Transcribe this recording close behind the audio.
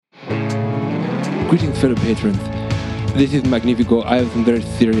Greetings, fellow patrons. This is Magnifico. I have some very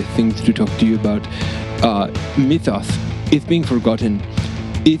serious things to talk to you about. Mythos is being forgotten.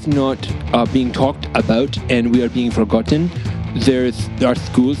 It's not being talked about, and we are being forgotten. Our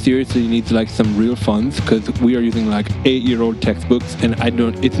school seriously needs like some real funds because we are using like 8-year-old textbooks, and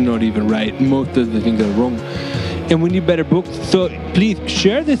it's not even right. Most of the things are wrong, and we need better books. So please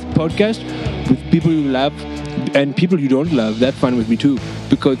share this podcast with people you love and people you don't love. That's fine with me too,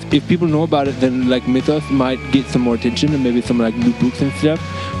 because if people know about it, then like Mythos might get some more attention and maybe some like new books and stuff,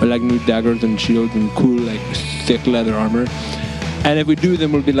 or like new daggers and shields and cool like sick leather armor. And if we do,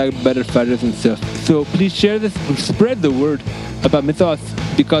 then we'll be like better fighters and stuff. So please share this, spread the word about Mythos,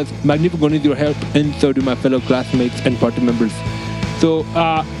 because Magnifico needs your help, and so do my fellow classmates and party members. So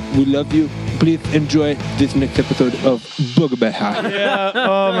we love you. Please enjoy this next episode of Bugbear. Yeah.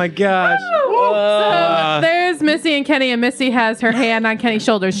 Oh my gosh. So there's Missy and Kenny, and Missy has her hand on Kenny's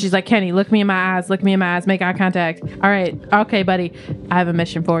shoulders. She's like, Kenny, look me in my eyes. Look me in my eyes. Make eye contact. All right. Okay, buddy. I have a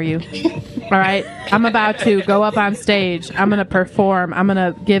mission for you. All right. I'm about to go up on stage. I'm going to perform. I'm going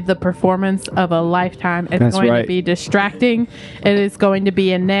to give the performance of a lifetime. It's going to be distracting. It is going to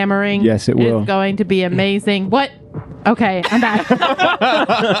be enamoring. Yes, it will. It's going to be amazing. What? Okay, I'm back.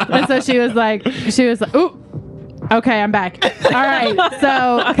 And so she was like, ooh. Okay, I'm back. All right.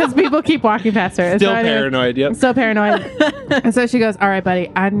 So, because people keep walking past her. Still paranoid, yep. Still paranoid. And so she goes, all right, buddy,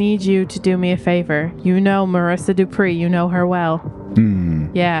 I need you to do me a favor. You know Marissa Dupree. You know her well.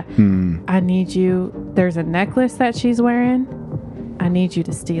 Yeah. I need you. There's a necklace that she's wearing. I need you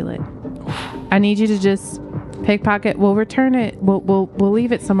to steal it. I need you to just pickpocket. We'll return it. We'll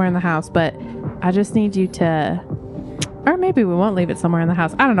leave it somewhere in the house, but I just need you to... Or maybe we won't leave it somewhere in the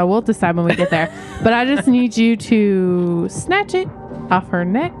house. I don't know. We'll decide when we get there. But I just need you to snatch it off her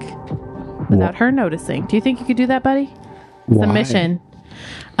neck without her noticing. Do you think you could do that, buddy? It's a mission.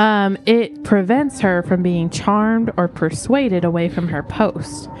 It prevents her from being charmed or persuaded away from her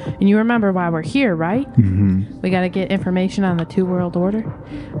post. And you remember why we're here, right? Mm-hmm. We got to get information on the Two World Order.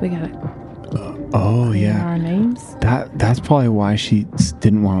 We got to... our names. That's probably why she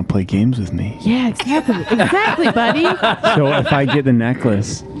didn't want to play games with me. Yeah, exactly, buddy. So if I get the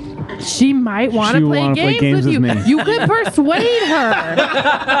necklace, she might want to play games with you. Me. You could persuade her.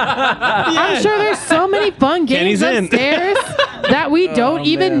 I'm sure there's so many fun games upstairs that we don't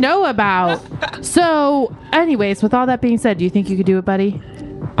even know about. So, anyways, with all that being said, do you think you could do it, buddy?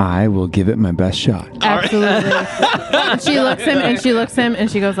 I will give it my best shot. Absolutely. And she looks him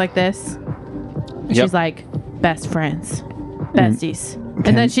and she goes like this. And she's like, best friends, besties.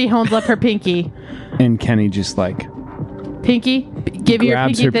 And then she holds up her pinky. And Kenny just like... Pinky? Give your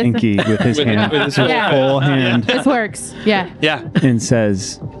pinky her pinky with his hand. With his whole hand. This works. Yeah. Yeah. And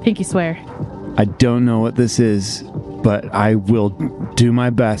says... Pinky swear. I don't know what this is, but I will do my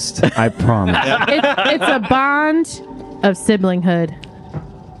best. I promise. It's a bond of siblinghood.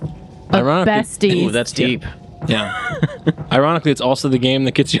 Of besties. Ooh, that's deep. Yeah. Ironically, it's also the game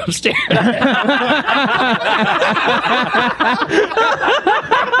that gets you upstairs. Oh,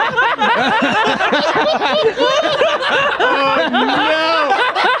 no.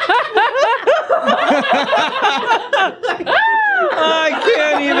 I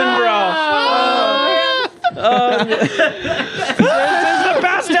can't even, bro. This is the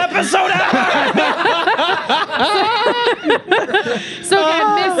best episode ever. So again,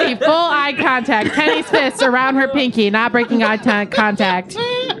 Missy, full eye contact. Kenny's fist around her pinky, not breaking eye contact.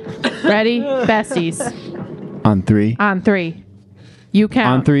 Ready? Besties. On 3? On 3. You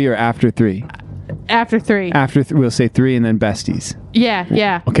count. On 3 or after 3? After 3. We'll say 3 and then besties.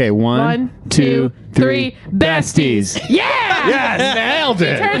 Yeah. Okay, 1, 2, 3. Besties. Yeah! Yes, nailed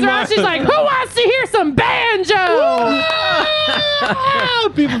it. She turns around, she's like, who wants to hear some banjo?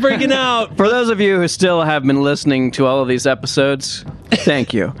 People freaking out. For those of you who still have been listening to all of these episodes,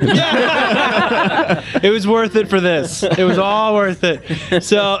 thank you. It was worth it for this. It was all worth it.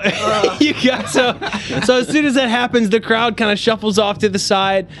 So so as soon as that happens, the crowd kind of shuffles off to the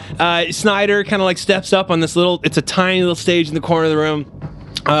side. Snyder kind of like steps up on it's a tiny little stage in the corner of the room.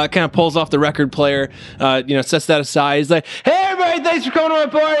 Kind of pulls off the record player, sets that aside. He's like, hey, everybody, thanks for coming to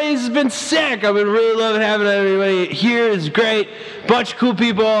my party. This has been sick. I've been really loving having everybody here. It's great. Bunch of cool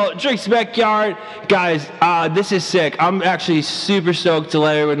people. Drake's backyard. Guys, this is sick. I'm actually super stoked to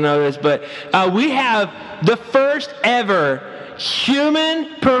let everyone know this, but we have the first ever human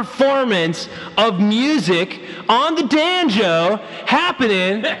performance of music on the Danjo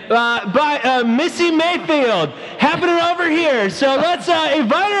happening by Missy Mayfield happening over here. So let's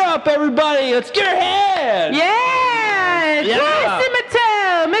invite her up, everybody. Let's get her hand. Yeah. Missy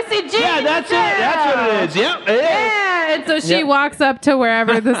Mattel. Missy G. Yeah, that's it. That's what it is. Yep. It is. Yeah. And so she walks up to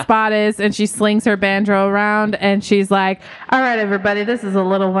wherever the spot is, and she slings her banjo around, and she's like, all right, everybody, this is a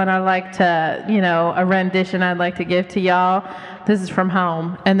little one I'd like to, a rendition I'd like to give to y'all. This is from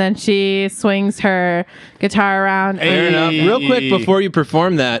home. And then she swings her guitar around. Fair enough. Real quick, before you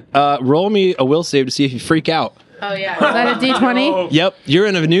perform that, roll me a will save to see if you freak out. Oh, yeah. Is that a D20? Yep. You're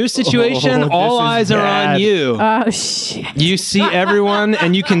in a new situation. All eyes are on you. Oh, shit. You see everyone,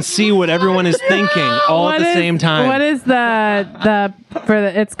 and you can see what everyone is thinking all at the same time. What is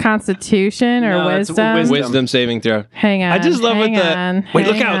it's Constitution or Wisdom? Wisdom saving throw. Hang on. I just love Wait,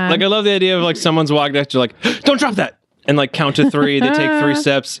 look out. Like, I love the idea of, like, someone's walking next to you, like, don't drop that. And, like, count to 3. They take 3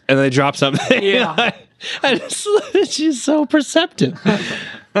 steps, and then they drop something. Yeah. She's so perceptive.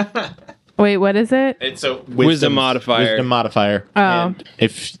 Wait, what is it? It's a wisdom modifier. Wisdom modifier. Oh. And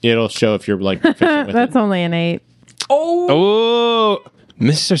if it'll show if you're like proficient with That's it. only an 8. Oh,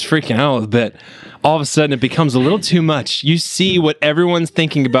 Missy starts freaking out a little bit. All of a sudden, it becomes a little too much. You see what everyone's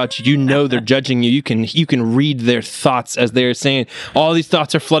thinking about you. You know they're judging you. You can read their thoughts as they're saying. All these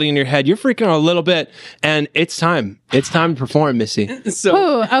thoughts are flooding in your head. You're freaking out a little bit, and it's time. It's time to perform, Missy.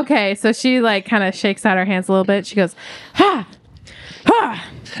 Ooh, okay. So she like kind of shakes out her hands a little bit. She goes, ha, ha.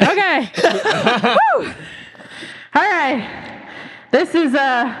 Okay. Woo. All right. This is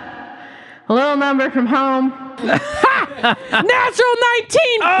a little number from home. Ha! Natural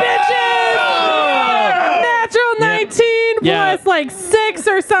 19, bitches! Natural 19 plus like 6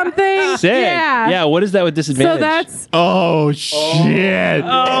 or something. Sick. Yeah. Yeah, what is that with disadvantage? So that's... Oh, shit.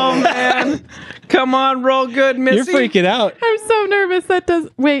 Oh, man. Come on, roll good, Missy. You're freaking out. I'm so nervous. That does...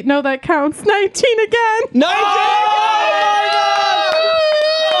 Wait, no, that counts. 19 again. 19!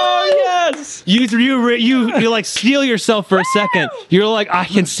 Oh, yes! You like steal yourself for a second. You're like, I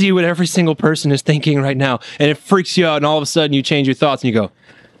can see what every single person is thinking right now. And it freaks you out, and all of a sudden you change your thoughts and you go,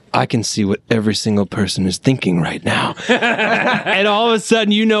 I can see what every single person is thinking right now. And all of a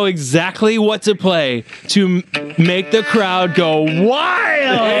sudden you know exactly what to play to make the crowd go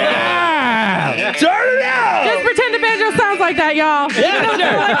wild. Yeah! Turn it out! Just pretend the banjo sounds like that, y'all. Yeah, It's an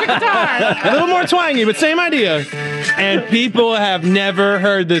electric guitar. a little more twangy, but same idea. And people have never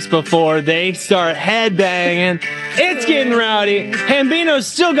heard this before. They start headbanging. It's getting rowdy. Hambino's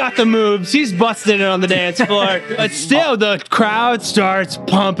still got the moves. He's busting it on the dance floor. But still, the crowd starts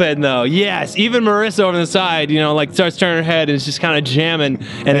pumping, though. Yes, even Marissa over the side, starts turning her head and is just kind of jamming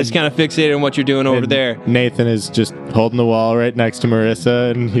and is kind of fixated on what you're doing over there. Nathan is just holding the wall right next to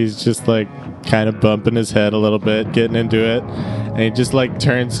Marissa, and he's just like kind of bumping his head a little bit, getting into it. And he just like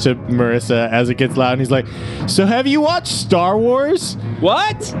turns to Marissa as it gets loud, and he's like, so have you watched Star Wars?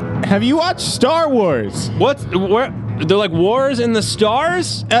 What? Have you watched Star Wars? Where? They're like Wars in the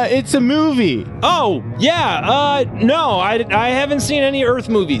Stars? It's a movie. Oh, yeah. No, I haven't seen any Earth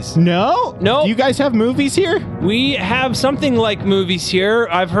movies. No? No. Do you guys have movies here? We have something like movies here.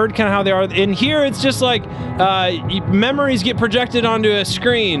 I've heard kind of how they are. In here, it's just like memories get projected onto a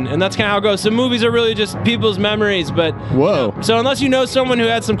screen, and that's kind of how it goes. So movies are really just people's memories, but... Whoa. So unless you know someone who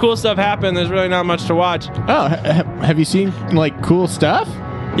had some cool stuff happen, there's really not much to watch. Oh, have you seen like cool stuff?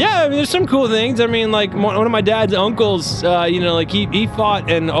 Yeah, I mean, there's some cool things. I mean, like one of my dad's uncles, he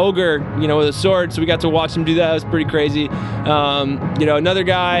fought an ogre, with a sword, so we got to watch him do that. It was pretty crazy. Another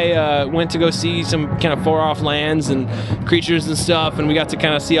guy went to go see some kind of far-off lands and creatures and stuff, and we got to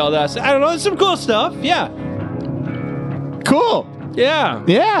kind of see all that. So, I don't know, there's some cool stuff. Yeah. Cool. Yeah.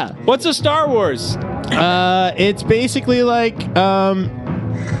 Yeah. What's a Star Wars? It's basically like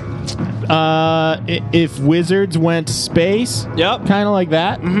if wizards went to space. Yep. Kind of like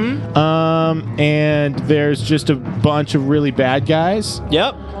that. Mm-hmm. And there's just a bunch of really bad guys.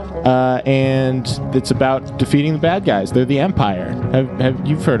 Yep. And it's about defeating the bad guys. They're the Empire. Have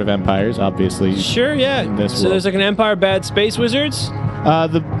you've heard of empires? Obviously. Sure. Yeah. This So world. there's like an Empire bad space wizards.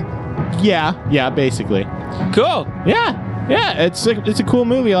 Yeah, basically. Cool. Yeah. It's a cool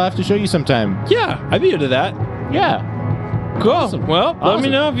movie. I'll have to show you sometime. Yeah, I'd be into that. Yeah. Cool. Awesome. Well, let me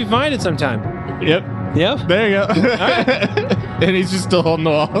Awesome. know if you find it sometime. Yep. Yep. There you go. And he's just still holding the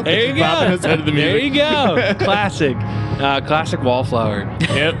wall. There you Bobbing go. his head to the There music. you go. Classic. Classic wallflower.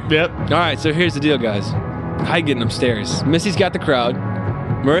 Yep. All right, so here's the deal, guys. Hi, getting upstairs. Missy's got the crowd.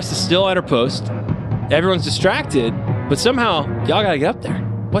 Marissa's still at her post. Everyone's distracted, but somehow y'all gotta get up there.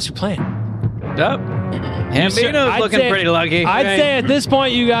 What's your plan? Up. Hambino's looking pretty lucky. I'd say at this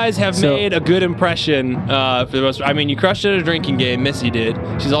point you guys have So- made a good impression for the most. I mean, you crushed it at a drinking game. Missy did.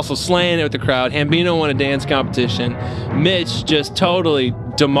 She's also slaying it with the crowd. Hambino won a dance competition. Mitch just totally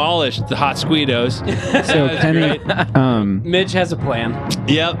demolished the hot Squeedos. So Penny, Midge has a plan.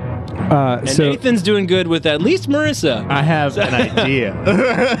 Yep. And so Nathan's doing good with at least Marissa. I have an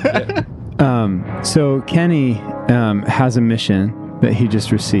idea. So Kenny has a mission that he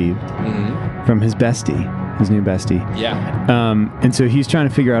just received from his bestie, his new bestie. Yeah. And so he's trying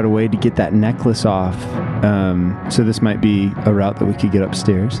to figure out a way to get that necklace off. So this might be a route that we could get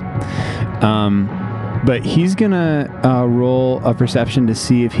upstairs. But he's going to roll a perception to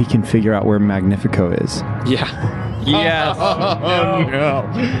see if he can figure out where Magnifico is. Yeah. Yes. Oh no.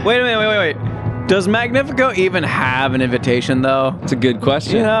 Wait a minute. Wait. Does Magnifico even have an invitation, though? It's a good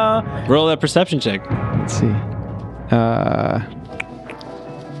question. You know? Roll that perception check. Let's see.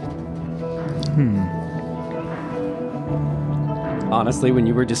 Honestly, when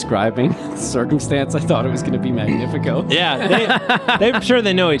you were describing the circumstance, I thought it was going to be Magnifico. Yeah, I'm sure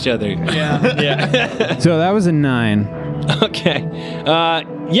they know each other. Yeah. So that was a 9. Okay.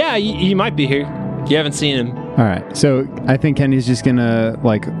 Yeah, he might be here. You haven't seen him. All right. So I think Kenny's just going to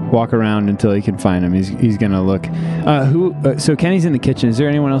like walk around until he can find him. He's going to look. So Kenny's in the kitchen. Is there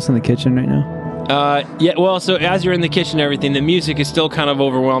anyone else in the kitchen right now? Yeah, well, so as you're in the kitchen and everything, the music is still kind of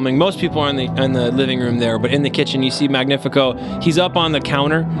overwhelming. Most people are in the living room there, but in the kitchen, you see Magnifico. He's up on the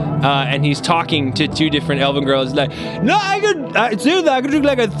counter, and he's talking to 2 different elven girls. He's like, no, I could drink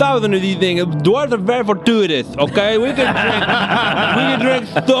like 1,000 of these things. Dwarves are very fortuitous, okay? We could drink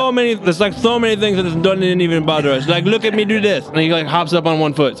so many, there's like so many things that it doesn't even bother us. Like, look at me do this. And he like hops up on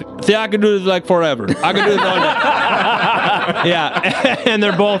one foot. Like, see, I could do this like forever. I could do this all day. Yeah, and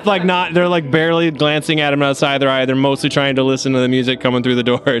they're both like they're like barely glancing at him outside their eye. They're mostly trying to listen to the music coming through the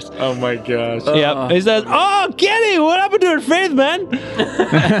doors. Oh my gosh. Yep. He says, "Oh, Kenny, what happened to her face, man?"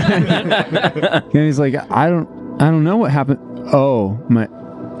 Kenny's like, I don't know what happened. Oh my.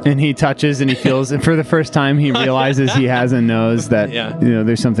 And he touches and he feels it for the first time. He realizes he has a nose that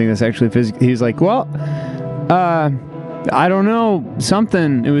there's something that's actually physical. He's like, well, I don't know,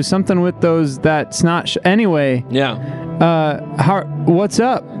 something. It was something with those that snot. Anyway. Yeah. What's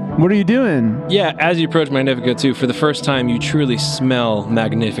up? What are you doing? Yeah, as you approach Magnifico, too, for the first time, you truly smell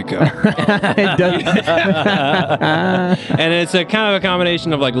Magnifico. It does. And it's a kind of a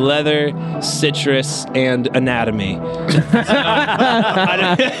combination of like leather, citrus, and anatomy. What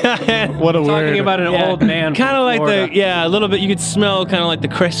a word. Talking about an old man. Kind of like a little bit. You could smell kind of like the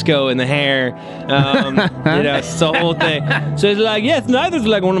Crisco in the hair. It's the whole thing. So it's like, yes, Snyder's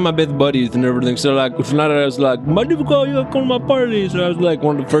like one of my best buddies and everything. So like, Snyder was like, Magnifico, you gotta come to my party. So I was like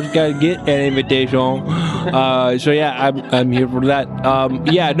one of the first guys to get an invitation. So yeah, I'm here for that. I'm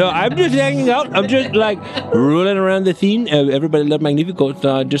just hanging out. I'm just like rolling around the scene. Everybody loves Magnifico.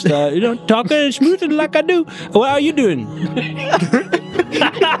 So just talking and schmoozing like I do. What are you doing?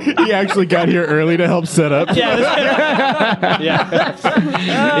 He actually got here early to help set up. Yeah.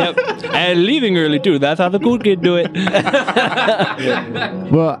 Yep. And leaving early too. That's how the cool kid do it.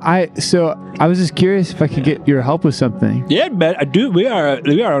 Well, I was just curious if I could get your help with something. Yeah, but I do. We are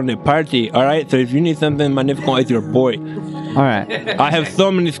on a party. All right. So if you need something, Magnifico is your boy. All right. I have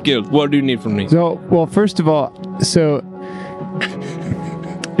so many skills. What do you need from me? So, well, first of all,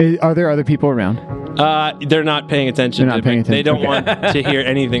 are there other people around? They're not paying attention. They're not paying attention. They don't want to hear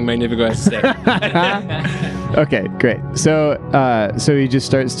anything Magnifico has to say. Okay, great. So he just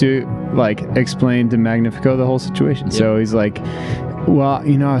starts to like explain to Magnifico the whole situation. Yep. So he's like, well,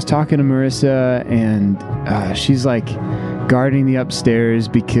 I was talking to Marissa and she's like guarding the upstairs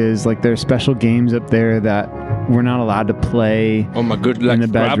because like there are special games up there that we're not allowed to play. Oh my good, like in the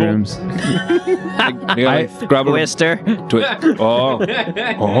bedrooms. Scrabble. Twister.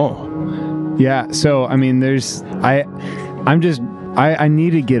 Yeah, so I mean I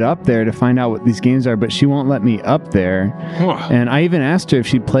need to get up there to find out what these games are, but she won't let me up there. And I even asked her if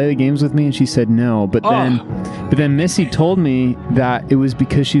she'd play the games with me, and she said no. But then Missy told me that it was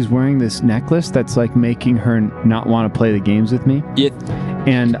because she's wearing this necklace that's like making her not want to play the games with me. Yeah.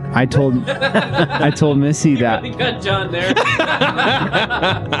 And I told Missy that. You got John there.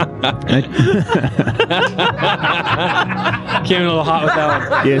 Came in a little hot with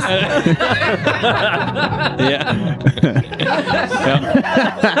that one. Yes. Yeah.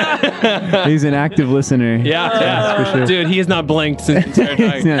 He's an active listener. Yeah. For sure. Dude, he has not blinked since we started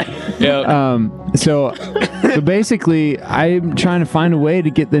talking. Yeah. So basically, I'm trying to find a way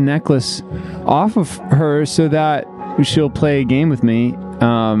to get the necklace off of her so that she'll play a game with me,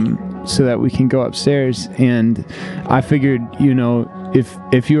 so that we can go upstairs. And I figured,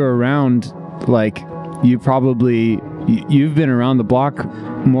 if you're around, like you've been around the block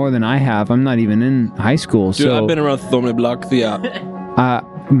more than I have. I'm not even in high school. Dude, so I've been around so many blocks. Yeah.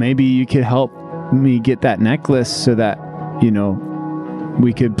 Maybe you could help me get that necklace so that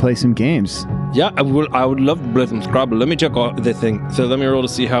we could play some games. Yeah, I would love to play some Scrabble. Let me check out the thing. So let me roll to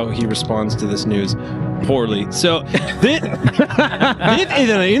see how he responds to this news. poorly. So this is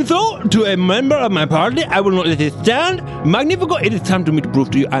an insult to a member of my party. I will not let it stand. Magnifico, it is time for me to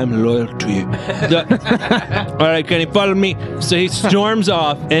prove to you I am loyal to you. All right, can you follow me? So he storms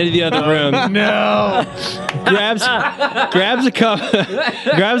off into the other room. No. grabs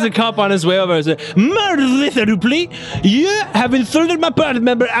a cup on his way over and says, Marissa Dupley, you have insulted my party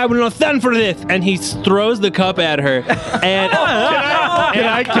member. I will not stand for this. And he throws the cup at her. And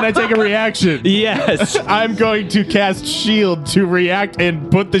Can I take a reaction? yes. I'm going to cast shield to react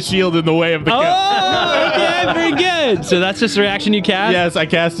and put the shield in the way of the cup. Oh, okay, very good. So that's just a reaction you cast? Yes, I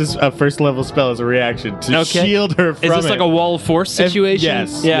cast a first level spell as a reaction to shield her from Is this it. like a wall of force situation?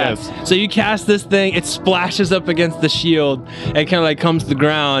 Yes, Yeah. yes. So you cast this thing, it splashes up against the shield, and kind of like comes to the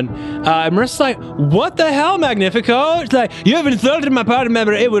ground. And Marissa's like, what the hell, Magnifico? It's like, you have insulted my party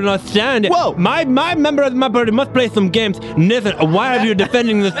member, it will not stand. Whoa. My member of my party must play some games. Nathan, why are you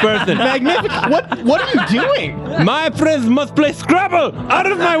defending this person? Magnificent. What are you doing? My friends must play Scrabble! Out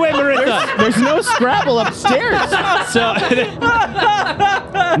of my way, Marissa! There's no Scrabble upstairs. So,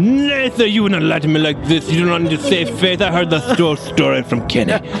 Nathan, you would not lie to me like this. You do not need to save faith. I heard the story from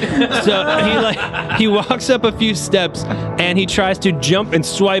Kenny. So he walks up a few steps and he tries to jump and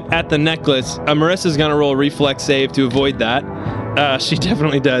swipe at the necklace. Marissa's gonna roll a reflex save to avoid that. She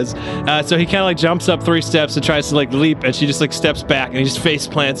definitely does. So he kind of like jumps up 3 steps and tries to like leap, and she just like steps back and he just face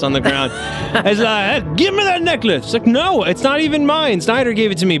plants on the ground. He's like, hey, give me that necklace. It's like, no, it's not even mine. Snyder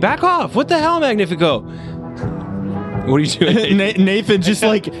gave it to me. Back off. What the hell, Magnifico? What are you doing? Nathan just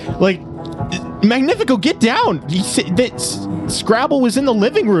like Magnifico, get down. He said that Scrabble was in the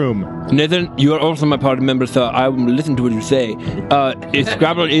living room. Nathan, you are also my party member, so I will listen to what you say. If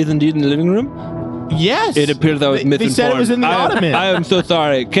Scrabble is indeed in the living room, Yes. it appears I was misinformed. They said it was in the ottoman. I am so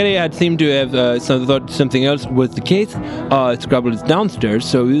sorry. Kenny had seemed to have thought something else was the case. Scrabble is downstairs,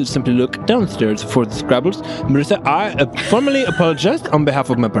 so we will simply look downstairs for the Scrabbles. Marissa, I formally apologize on behalf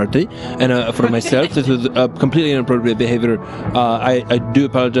of my party and for myself. This was completely inappropriate behavior. I do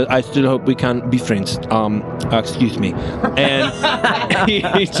apologize. I still hope we can be friends. Excuse me. And he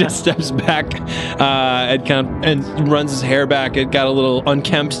just steps back and runs his hair back. It got a little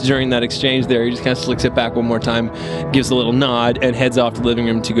unkempt during that exchange there. He just kind of slicks it back one more time, gives a little nod, and heads off to the living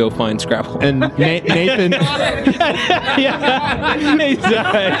room to go find Scrabble. And Nathan.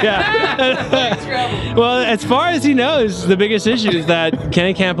 Well, as far as he knows, the biggest issue is that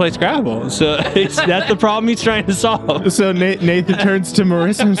Kenny can't play Scrabble. So that's the problem he's trying to solve. So Nathan turns to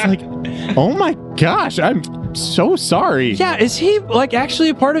Marissa and is like, oh my gosh, I'm so sorry. Yeah, is he like actually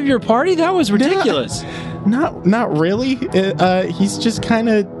a part of your party? That was ridiculous. Not really. He's just kind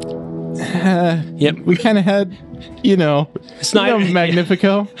of. Yep. We kind of had, Snyder,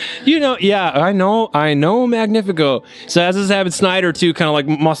 Magnifico. I know Magnifico. So as this happens, Snyder too kind of like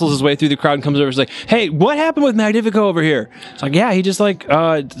muscles his way through the crowd and comes over and is like, hey, what happened with Magnifico over here? It's like, yeah, he just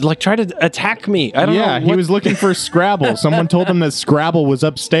tried to attack me. I don't know. Yeah, he was looking for Scrabble. Someone told him that Scrabble was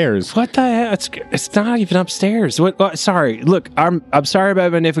upstairs. What the hell? It's not even upstairs. What? Sorry. Look, I'm sorry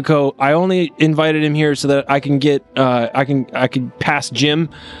about Magnifico. I only invited him here so that I can get I can pass Jim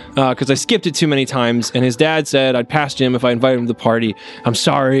because I skipped it too many times, and his dad said I'd pass Jim if I invited him to the party. I'm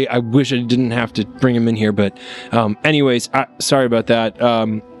sorry. I wish I didn't have to bring him in here, but anyways, sorry about that.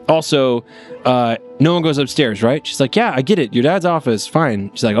 Also, no one goes upstairs, right? She's like, yeah, I get it. Your dad's office.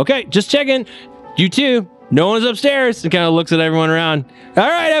 Fine. She's like, okay, just checking. You too. No one's upstairs. And kind of looks at everyone around. All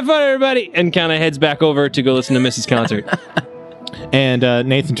right, have fun, everybody. And kind of heads back over to go listen to Mrs. Concert. And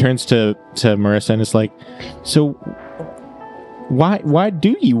Nathan turns to Marissa and is like, so why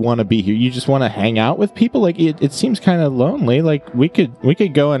do you want to be here? You just want to hang out with people? Like it seems kind of lonely. Like we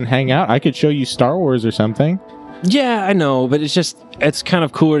could go and hang out. I could show you Star Wars or something. Yeah, I know, but it's kind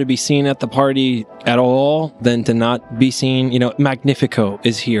of cooler to be seen at the party at all than to not be seen. Magnifico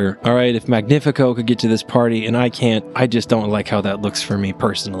is here, all right? If Magnifico could get to this party and I can't, I just don't like how that looks for me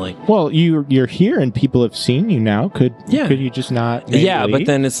personally. Well, you're here and people have seen you now. Could you just not maybe leave? But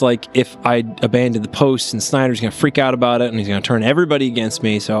then it's like if I abandon the post and Snyder's going to freak out about it and he's going to turn everybody against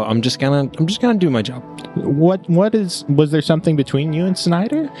me, so I'm just going to do my job. Was there something between you and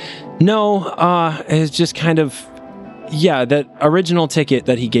Snyder? No, it's just kind of that original ticket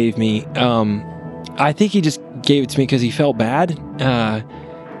that he gave me, I think he just gave it to me because he felt bad. My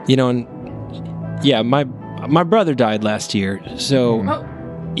brother died last year. So,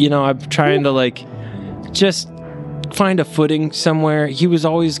 I'm trying to just find a footing somewhere. He was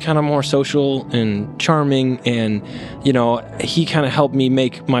always kind of more social and charming, and he kind of helped me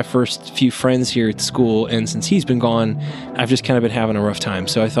make my first few friends here at school, and since he's been gone, I've just kind of been having a rough time.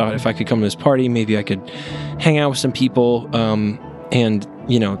 So I thought if I could come to this party, maybe I could hang out with some people. And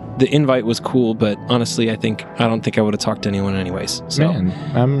the invite was cool, but honestly, I don't think I would have talked to anyone anyways. So Man,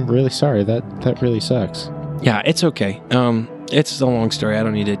 I'm really sorry. That really sucks. yeah, it's okay. It's a long story. I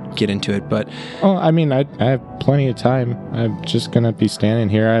don't need to get into it, but Well, I mean, I have plenty of time. I'm just gonna be standing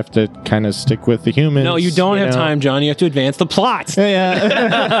here. I have to kind of stick with the humans. no, you don't have know? time, John. You have to advance the plot.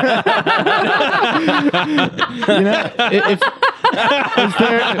 Yeah. If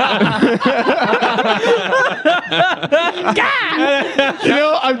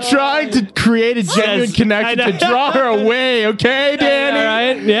I'm trying to create a genuine Yes, connection I know. to draw her away. Okay, Danny. All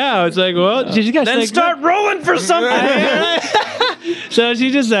right? Yeah, it's like, well, you guys Then start rolling for something. So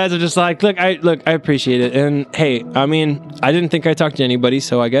she just says, I'm just like, look, I appreciate it. And hey, I mean, I didn't think I talked to anybody,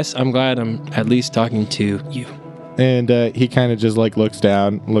 so I guess I'm glad I'm at least talking to you. And he kind of just like looks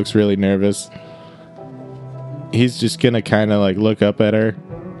down, looks really nervous. He's just gonna kind of like look up at her.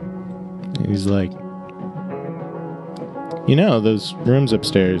 He's like, those rooms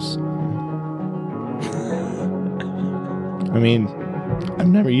upstairs. I mean, I've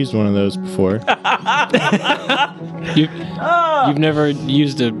never used one of those before. You've never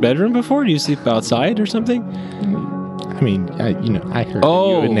used a bedroom before? Do you sleep outside or something? I mean, I heard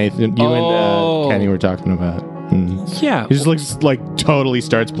Oh. you and Nathan, Oh. and Kenny were talking about. Yeah. He just looks like totally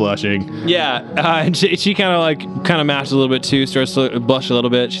starts blushing. Yeah, and she kind of matched a little bit too, starts to blush a little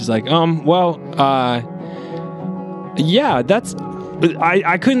bit. She's like, yeah, that's.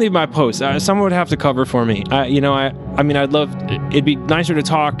 I couldn't leave my post. Someone would have to cover for me. I mean, I'd love. It'd be nicer to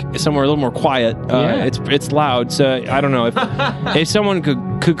talk somewhere a little more quiet. Yeah. It's loud, so I don't know if someone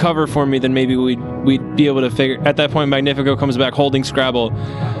could cover for me, then maybe we'd be able to figure. At that point, Magnifico comes back holding Scrabble.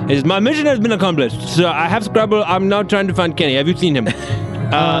 Is my mission has been accomplished. So I have Scrabble. I'm now trying to find Kenny. Have you seen him?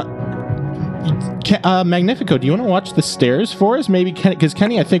 Magnifico, do you want to watch the stairs for us? Maybe because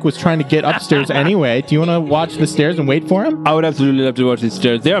Kenny, I think, was trying to get upstairs anyway. Do you want to watch the stairs and wait for him? I would absolutely love to watch these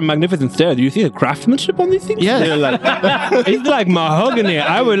stairs. They are magnificent stairs. Do you see the craftsmanship on these things? Yeah. They're like, it's like mahogany.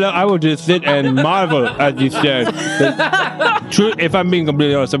 I would just sit and marvel at these stairs. True, if I'm being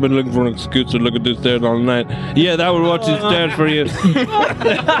completely honest, I've been looking for an excuse to look at these stairs all night. Yeah, I would watch these stairs for you.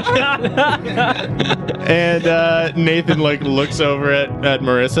 And Nathan looks over at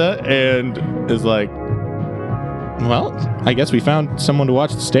Marissa and is like, well, I guess we found someone to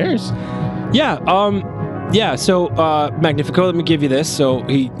watch the stairs. Yeah, so Magnifico, let me give you this. So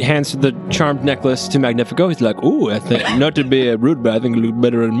he hands the charmed necklace to Magnifico. He's like, ooh, I think, not to be rude, but I think it looks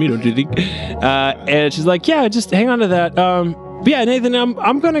better on me, don't you think? And she's like, yeah, just hang on to that. But yeah, Nathan,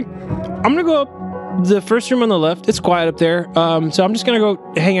 I'm gonna go up the first room on the left. It's quiet up there. So I'm just gonna go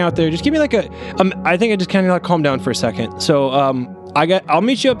hang out there. Just give me like I think I just kind of calm down for a second. So I'll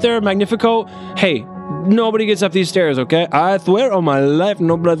meet you up there, Magnifico. Hey, nobody gets up these stairs, okay? I swear on my life,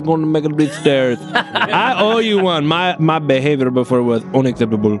 nobody's going to make it up these stairs. I owe you one. My behavior before was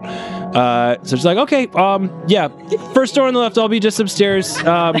unacceptable. So she's like, okay, yeah, first door on the left. I'll be just upstairs.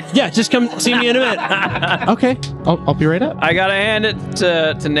 Yeah, just come see me in a minute. Okay, I'll be right up. I gotta hand it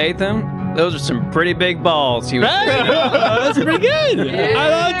to Nathan. Those are some pretty big balls. He was. That's pretty good. I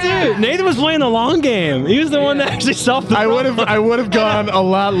love it too. Nathan was playing the long game. He was the one that actually solved the I would have gone a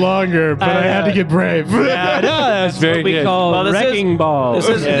lot longer, but I had to get brave. Yeah, no, that's very We good. call Well, this wrecking balls.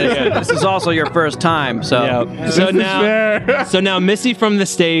 This is also your first time, so. Yeah. So now Missy from the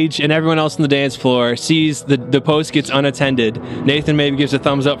stage and everyone else on the dance floor sees the post gets unattended. Nathan maybe gives a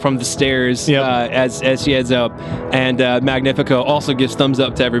thumbs up from the stairs as she heads up, and Magnifico also gives thumbs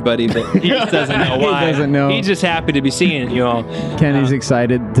up to everybody, but he just doesn't know why. He doesn't know. He's just happy to be seeing you all. Kenny's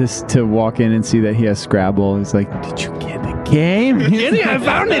excited to walk in and see that he has Scrabble. He's like, did you get the game? Kenny, I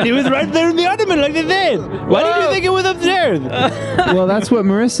found it. It was right there in the ottoman like they did. Why did you think it was upstairs? Well, that's what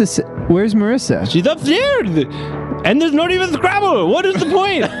Marissa said. Where's Marissa? She's upstairs. And there's not even Scrabble. What is the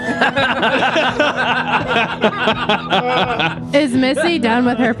point? Is Missy done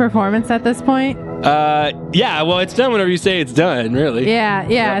with her performance at this point? Yeah, well, it's done whenever you say it's done, really.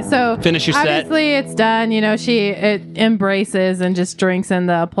 Yeah. So Finish your set. obviously it's done. It embraces and just drinks in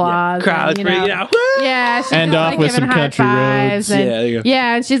the applause. Crowd's and, freaking out. Yeah, she's End just, off with giving some high country fives roads. and- Yeah, there you go.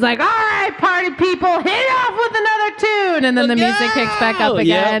 Yeah, and she's like, "All right, party people, hit off with another tune," and then the music kicks back up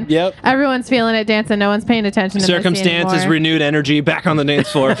again. Yep. Everyone's feeling it, dancing. No one's paying attention to Missy Circumstances, anymore. renewed energy, back on the dance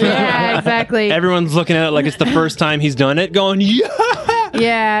floor. Yeah, exactly. Everyone's looking at it like it's the first time he's done it, going, yeah!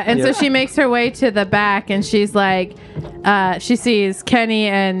 Yeah, and so she makes her way to the back, and she's like, she sees Kenny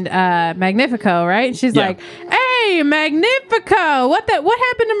and Magnifico, right? And she's Yeah. like, "Hey, Magnifico, what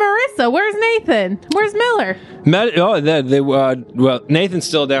happened to Marissa? Where's Nathan? Where's Miller?" Well, Nathan's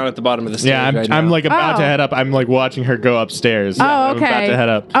still down at the bottom of the stage. Yeah, right I'm now. like about to Oh. head up. I'm like watching her go upstairs. Oh, I'm okay. about to head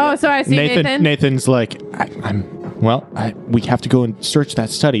up. Oh, so I see Nathan. Nathan's like, I'm Well, we have to go and search that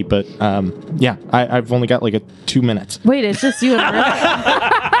study, but yeah, I've only got like 2 minutes. Wait, it's just you and Marissa.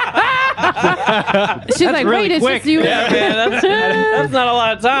 She's like, really wait, it's quick. just you. Yeah, man, that's not a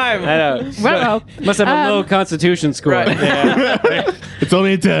lot of time. I know. Well, Must have a low constitution score. It's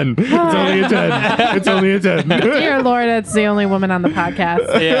only a 10. It's only a 10. It's only a 10. dear Lord, it's the only woman on the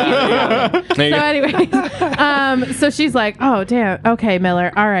podcast. Yeah. There you So go. anyways, so she's like, oh, damn. Okay,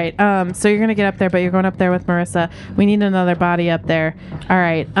 Miller. All right. So you're going to get up there, but you're going up there with Marissa. We need another body up there. All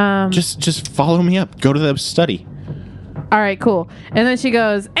right. Just follow me up. Go to the study. All right, cool. And then she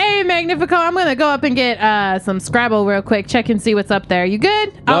goes, hey, Magnifico, I'm going to go up and get some Scrabble real quick. Check and see what's up there. You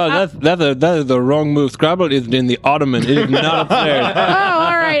good? No, that is the wrong move. Scrabble is in the ottoman. It is not upstairs. Oh,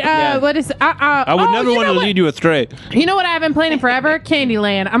 all right. What is... I would never want to lead you astray. You know what I've been planning forever?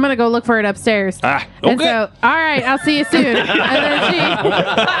 Candyland. I'm going to go look for it upstairs. Okay. And so, all right, I'll see you soon.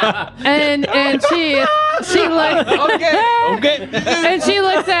 And then she looks... Okay. And she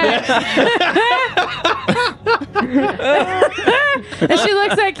looks at... and she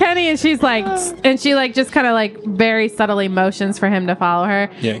looks at Kenny and she's like... And she like just kind of like very subtly motions for him to follow her.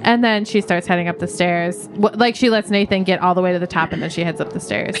 Yeah. And then she starts heading up the stairs. Like she lets Nathan get all the way to the top and then she heads up the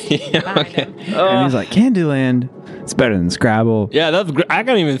stairs. behind him. And he's like, Candyland. It's better than Scrabble. Yeah, that's great. I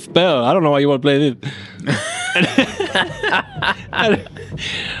can't even spell. I don't know why you want to play this.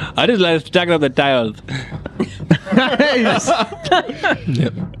 I just like stacking up the tiles.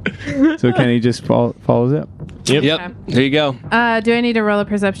 So Kenny just follows up. Yep. There you go. Do I need to roll a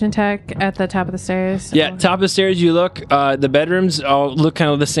perception check at the top of the stairs? Yeah, top of the stairs you look. The bedrooms all look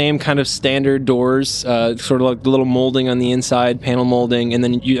kind of the same, kind of standard doors, sort of like the little molding on the inside, panel molding, and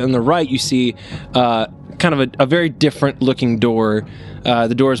then on the right you see kind of a very different looking door.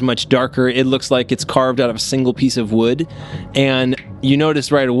 The door is much darker. It looks like it's carved out of a single piece of wood, and you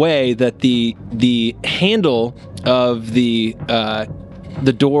notice right away that the handle of the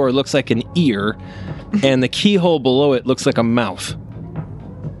door looks like an ear, and the keyhole below it looks like a mouth.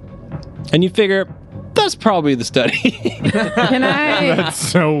 And you figure that's probably the study. Can I? That's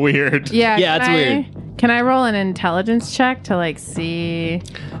so weird. Yeah. Yeah, can it's I- weird. Can I roll an intelligence check to like see?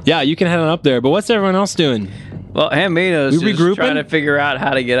 Yeah, you can head on up there. But what's everyone else doing? Well, Hamino's We just regrouping? trying to figure out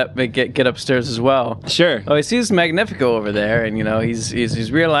how to get upstairs as well. Sure. Oh, he sees Magnifico over there, and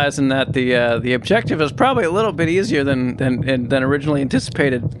he's realizing that the objective is probably a little bit easier than originally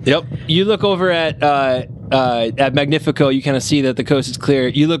anticipated. Yep. You look over at Magnifico. You kind of see that the coast is clear.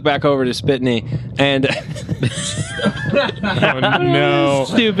 You look back over to Spitney, and Oh, no.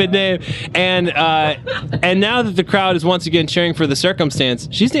 stupid name. And now that the crowd is once again cheering for the circumstance,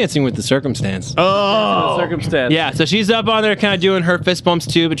 she's dancing with the circumstance. Oh. Circumstance. Yeah, so she's up on there kind of doing her fist bumps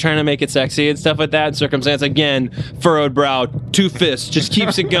too, but trying to make it sexy and stuff like that. And circumstance, again, furrowed brow, 2 fists, just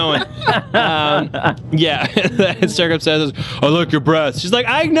keeps it going. Yeah, and circumstance says, oh, look, your breasts. She's like,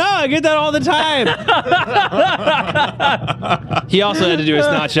 I know, I get that all the time. He also had to do a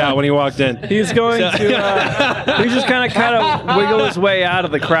snot shot when he walked in. He's going to. He's just kind of wiggle his way out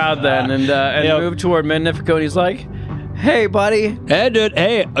of the crowd then, and move toward Magnifico. And he's like, "Hey, buddy." Hey, dude,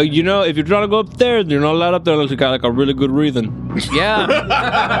 hey, you know, if you're trying to go upstairs, you're not allowed up there unless you got like a really good reason. Yeah.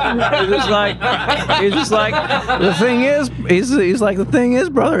 he's just like the thing is. He's like the thing is,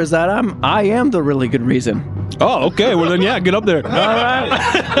 brother, is that I am the really good reason. Oh, okay, well then, yeah, get up there. All right.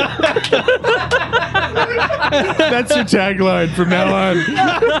 That's your tagline from now on.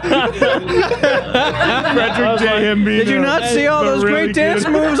 Frederick J. Hambino. Did you not see all those great dance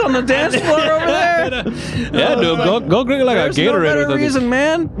moves on the dance floor over there? Yeah, dude, go drink like There's a no Gatorade or better something. reason,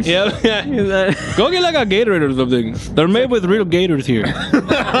 man. Yeah. Go get like a Gatorade or something. They're made with real gators here.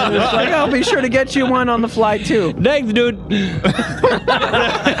 It's like, I'll be sure to get you one on the fly too. Thanks, dude.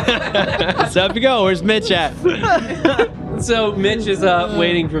 So up you go. Where's Mitch at? So Mitch is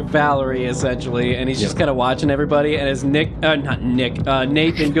waiting for Valerie essentially, and he's just kind of watching everybody. And as Nathan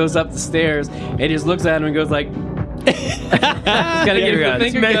goes up the stairs, and he just looks at him and goes like, "Gotta give Finger the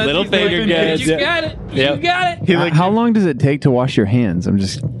finger guns. guns." Little He's like, finger guns. You got it. Yep. You got it. He like How long does it take to wash your hands? I'm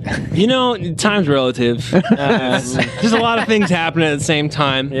just. You know, time's relative. There's a lot of things happening at the same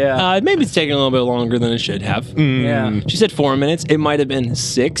time. Yeah. Maybe it's taking a little bit longer than it should have. Yeah. She said 4 minutes. It might have been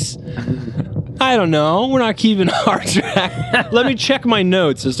 6. I don't know. We're not keeping our track. Let me check my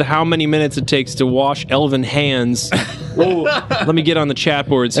notes as to how many minutes it takes to wash elven hands. Ooh, let me get on the chat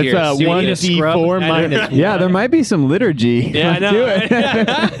boards it's here. a See what you get. 1d4 minus. Yeah, there might be some liturgy. Yeah, I know. Do it.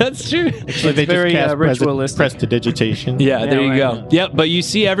 That's true. Like they very, just cast ritualistic. prestidigitation. Yeah, there you right. go. Yep, but you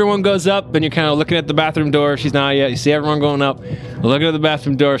see everyone goes up, and you're kind of looking at the bathroom door. She's not yet. You see everyone going up, looking at the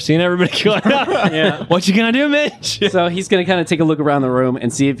bathroom door, seeing everybody going up. Yeah. What you gonna do, Mitch? So he's gonna kind of take a look around the room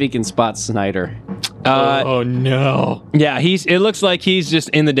and see if he can spot Snyder. Oh no. Yeah, it looks like he's just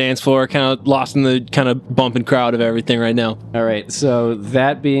in the dance floor, kind of lost in the kind of bumping crowd of everything right now. All right. So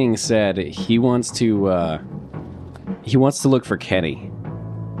that being said, he wants to look for Kenny.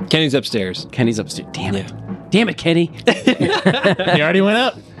 Kenny's upstairs. Kenny's upstairs. Damn it, Kenny. He already went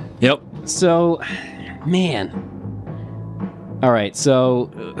up. Yep. So, man. All right.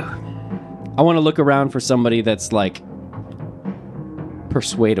 So I want to look around for somebody that's like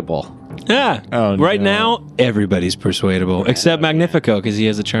persuadable. Yeah. Oh, right no. now, everybody's persuadable except Magnifico because he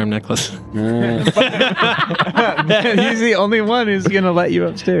has a charm necklace. He's the only one who's gonna let you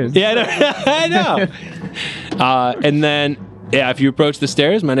upstairs. Yeah, I know. And then, if you approach the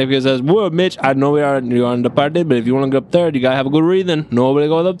stairs, Magnifico says, "Whoa, Mitch, I know you're on the party, but if you want to go up there, you gotta have a good reason. Nobody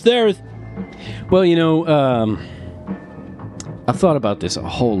goes upstairs." Well, I've thought about this a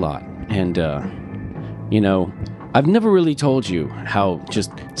whole lot, and I've never really told you how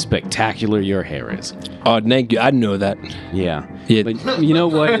just spectacular your hair is. Oh, thank you. I know that. Yeah. Yeah. But you know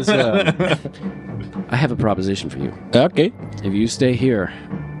what? I have a proposition for you. Okay. If you stay here,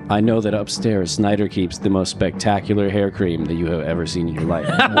 I know that upstairs Snyder keeps the most spectacular hair cream that you have ever seen in your life,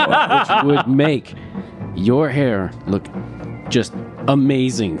 which would make your hair look just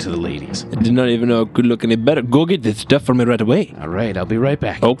amazing to the ladies. I did not even know it could look any better. Go get this stuff for me right away. All right, I'll be right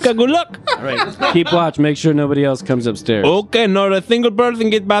back. Okay, good luck. All right, keep watch. Make sure nobody else comes upstairs. Okay, not a single person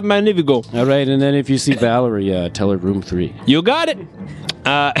gets by Magnifico. All right, and then if you see Valerie, tell her room 3. You got it.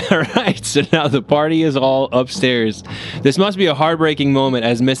 All right, so now the party is all upstairs. This must be a heartbreaking moment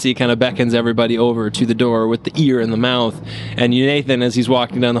as Missy kind of beckons everybody over to the door with the ear in the mouth. And Nathan, as he's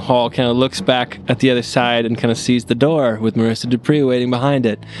walking down the hall, kind of looks back at the other side and kind of sees the door with Marissa Dupree waiting behind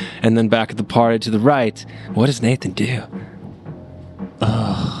it. And then back at the party to the right, what does Nathan do?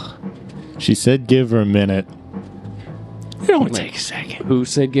 She said give her a minute. It only take a second. Who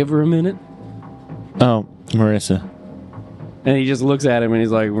said give her a minute? Oh, Marissa. And he just looks at him and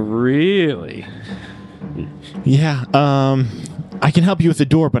he's like, really? Yeah, I can help you with the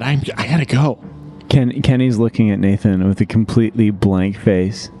door, but I gotta go. Kenny's looking at Nathan with a completely blank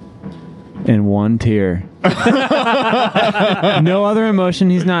face and one tear. No other emotion.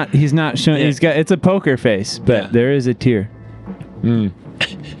 He's not showing. Yeah. It's a poker face, but there is a tear.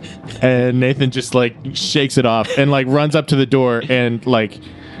 And Nathan just like shakes it off and like runs up to the door and like,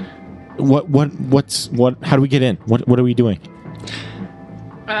 what? How do we get in? What are we doing?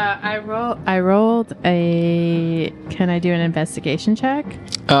 I rolled a. Can I do an investigation check?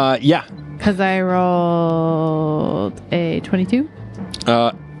 Yeah. Because I rolled a 22.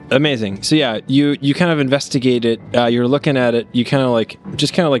 Amazing. So yeah, you kind of investigate it. You're looking at it. You kind of like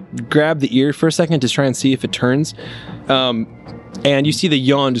grab the ear for a second to try and see if it turns. And you see the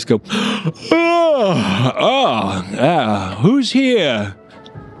yawn just go. Who's here?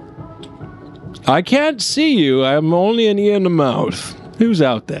 I can't see you. I'm only an ear and a mouth. Who's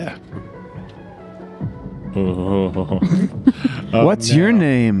out there? What's your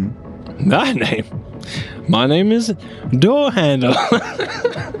name? My name? My name is Door Handle.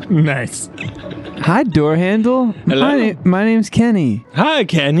 Nice. Hi, door handle. Hello. My name's Kenny. Hi,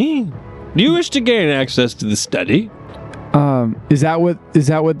 Kenny. Do you wish to gain access to the study? Is that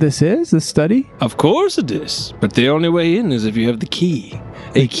what this is? The study? Of course it is. But the only way in is if you have the key.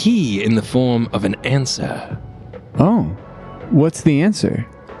 A key in the form of an answer. Oh, what's the answer?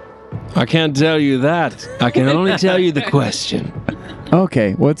 I can't tell you that. I can only tell you the question.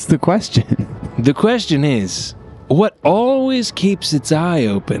 Okay, what's the question? The question is, what always keeps its eye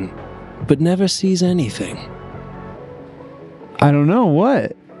open, but never sees anything? I don't know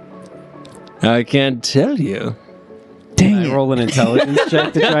what. I can't tell you. Dang I it. roll an intelligence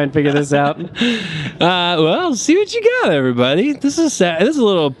check to try and figure this out. Well, see what you got, everybody. This is a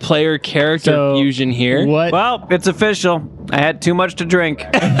little player character So, fusion here. What? Well, it's official. I had too much to drink.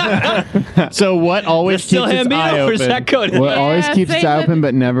 So what always Still keeps its hand me eye over, is open? that code? What always keeps its same eye with- open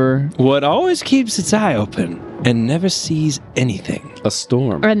but never... What always keeps its eye open and never sees anything? A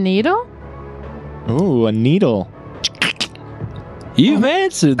storm. A needle? Ooh, a needle. You've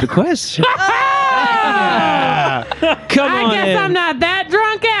answered the question. Come I on guess in. I'm not that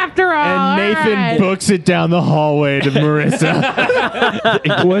drunk after all. And Nathan All right. books it down the hallway to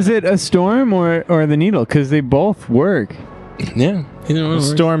Marissa. Was it a storm or the needle? Because they both work. Yeah, either one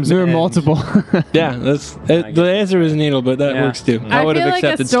works. Storms. There were end. multiple. Yeah, the answer is needle, but that Yeah. works too. I would feel have like a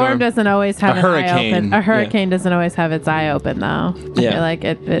accepted storm doesn't always have A an eye hurricane, open. A hurricane doesn't always have its eye open, though. I Yeah. feel like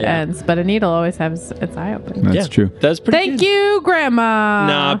it ends, but a needle always has its eye open. That's Yeah, true. That's pretty Thank good. you, Grandma.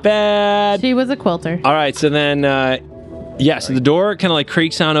 Not bad. She was a quilter. All right, so then, so the door kind of like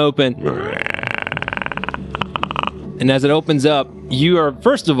creaks on open. and as it opens up, you are,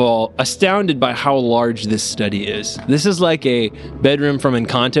 first of all, astounded by how large this study is. This is like a bedroom from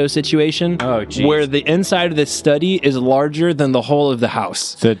Encanto situation, where the inside of this study is larger than the whole of the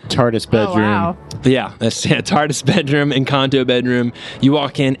house. The TARDIS bedroom. Oh, wow. Yeah, that's TARDIS bedroom, Encanto bedroom. You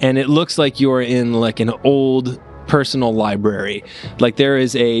walk in, and it looks like you're in like an old personal library. Like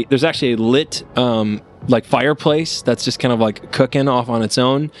there's actually a lit like fireplace that's just kind of like cooking off on its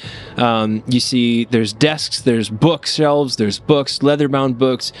own. You see there's desks, there's bookshelves, there's books, leather-bound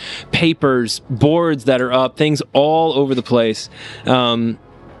books, papers, boards that are up, things all over the place.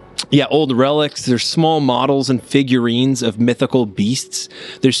 Old relics. There's small models and figurines of mythical beasts.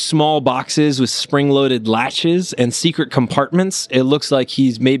 There's small boxes with spring-loaded latches and secret compartments. It looks like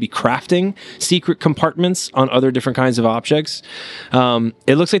he's maybe crafting secret compartments on other different kinds of objects.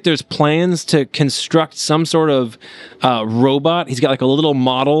 It looks like there's plans to construct some sort of robot. He's got like a little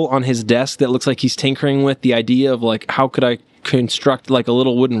model on his desk that looks like he's tinkering with the idea of like, how could I construct like a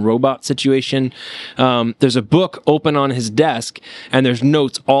little wooden robot situation. There's a book open on his desk, and there's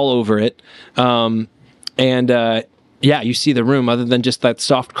notes all over it. You see the room. Other than just that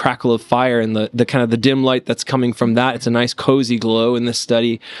soft crackle of fire and the kind of the dim light that's coming from that, it's a nice cozy glow in this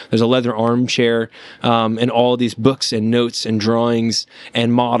study. There's a leather armchair, and all these books and notes and drawings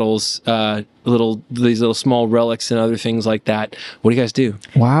and models. These little small relics and other things like that. What do you guys do?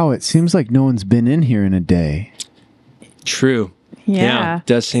 Wow, it seems like no one's been in here in a day. True. Yeah. It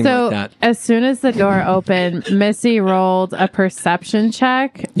does seem like that. As soon as the door opened, Missy rolled a perception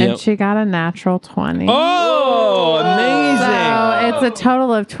check, and she got a natural 20. Oh, amazing. So it's a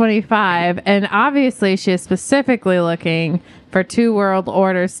total of 25. And obviously, she is specifically looking for 2 World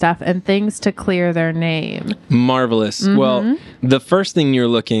Order stuff and things to clear their name. Marvelous. Mm-hmm. Well, the first thing you're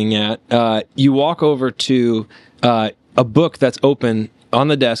looking at, you walk over to a book that's open on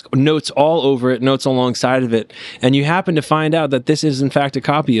the desk, notes all over it, notes alongside of it, and you happen to find out that this is in fact a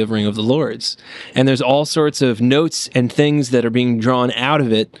copy of Ring of the Lords. And there's all sorts of notes and things that are being drawn out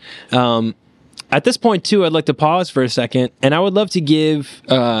of it. At this point, too, I'd like to pause for a second, and I would love to give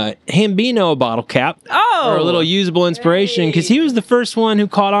Hambino a bottle cap or a little usable inspiration, because he was the first one who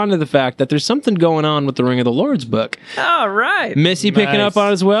caught on to the fact that there's something going on with the Ring of the Lords book. All right. Missy picking up on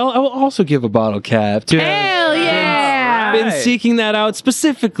it as well. I will also give a bottle cap to Hell yeah! been seeking that out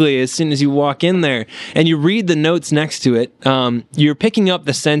specifically as soon as you walk in there and you read the notes next to it. You're picking up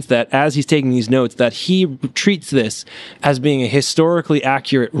the sense that as he's taking these notes, that he treats this as being a historically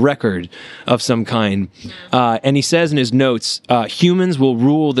accurate record of some kind. And he says in his notes, humans will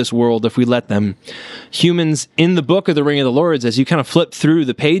rule this world if we let them. Humans in the book of the Ring of the Lords, as you kind of flip through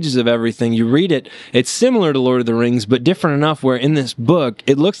the pages of everything, you read it, it's similar to Lord of the Rings, but different enough where in this book,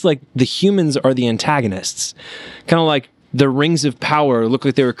 it looks like the humans are the antagonists. Kind of like the rings of power look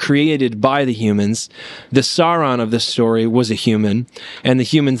like they were created by the humans. The Sauron of this story was a human, and the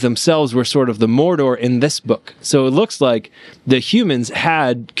humans themselves were sort of the Mordor in this book. So it looks like the humans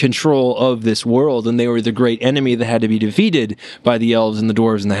had control of this world, and they were the great enemy that had to be defeated by the elves and the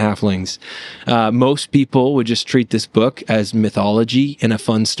dwarves and the halflings. Most people would just treat this book as mythology and a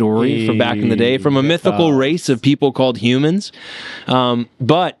fun story from back in the day from a mythical race of people called humans.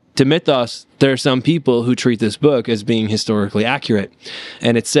 But to Mythos, there are some people who treat this book as being historically accurate.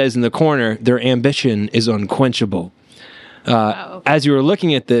 And it says in the corner, their ambition is unquenchable. As you were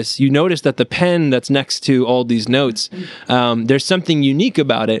looking at this, you notice that the pen that's next to all these notes, there's something unique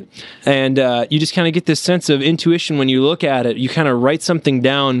about it. And you just kind of get this sense of intuition when you look at it. You kind of write something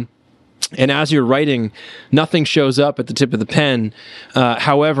down, and as you're writing, nothing shows up at the tip of the pen.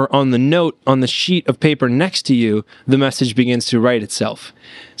 However, on the note, on the sheet of paper next to you, the message begins to write itself.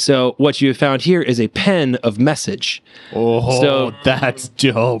 So what you have found here is a pen of message. Oh, that's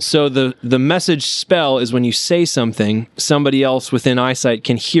dope. So the message spell is when you say something, somebody else within eyesight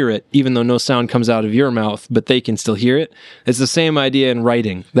can hear it, even though no sound comes out of your mouth, but they can still hear it. It's the same idea in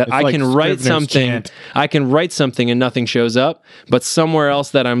writing, that It's I like can write Scrivener's something. chant. I can write something and nothing shows up, but somewhere else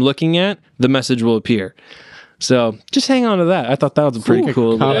that I'm looking at, the message will appear. So just hang on to that. I thought that was a pretty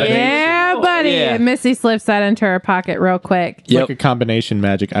cool. Yeah, buddy. Yeah. Missy slips that into her pocket real quick. It's like a combination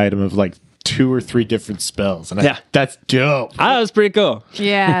magic item of like 2 or 3 different spells. And that's dope. That was pretty cool.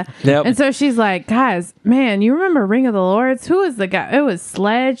 Yeah. Yep. And so she's like, guys, man, you remember Ring of the Lords? Who was the guy? It was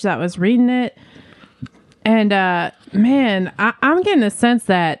Sledge that was reading it. And man, I'm getting a sense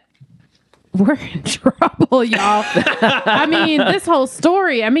that we're in trouble, y'all. I mean, this whole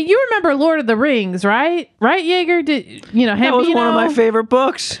story. I mean, you remember Lord of the Rings, right? Right, Jaeger? That was one of my favorite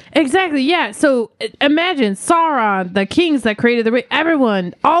books. Exactly, yeah. So imagine Sauron, the kings that created the ring,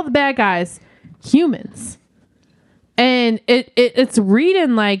 everyone, all the bad guys, humans. And it's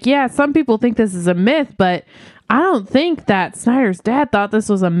reading like, yeah, some people think this is a myth, but I don't think that Snyder's dad thought this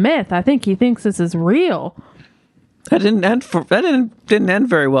was a myth. I think he thinks this is real. That didn't end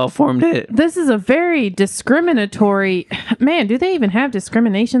very well for him, did it? This is a very discriminatory. Man, do they even have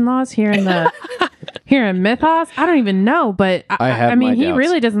discrimination laws here in the here in Mythos? I don't even know, but I mean, he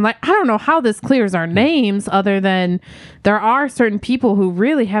really doesn't like. I don't know how this clears our names, other than there are certain people who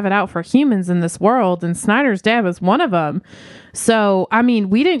really have it out for humans in this world, and Snyder's dad was one of them. So, I mean,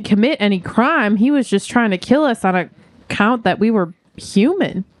 we didn't commit any crime. He was just trying to kill us on account that we were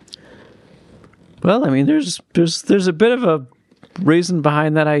human. Well, I mean, there's a bit of a reason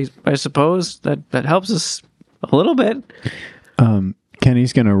behind that, I suppose, that helps us a little bit.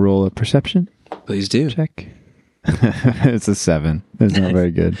 Kenny's going to roll a perception Please do. check. It's a 7. It's not very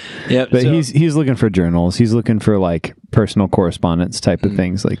good. Yep. But so- he's looking for journals. He's looking for like personal correspondence type of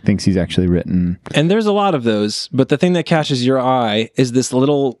things, like things he's actually written. And there's a lot of those, but the thing that catches your eye is this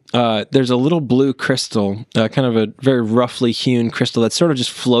little, there's a little blue crystal, kind of a very roughly hewn crystal that's sort of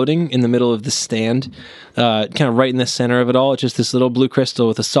just floating in the middle of the stand, kind of right in the center of it all. It's just this little blue crystal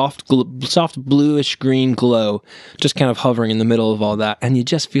with a soft bluish green glow, just kind of hovering in the middle of all that. And you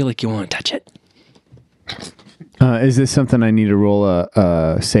just feel like you want to touch it. Is this something I need to roll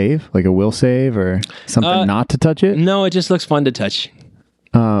a save, like a will save, or something not to touch it? No, it just looks fun to touch.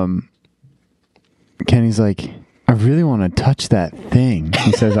 Kenny's like, I really want to touch that thing.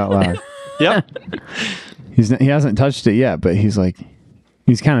 He says out loud. Yep. He hasn't touched it yet, but he's like,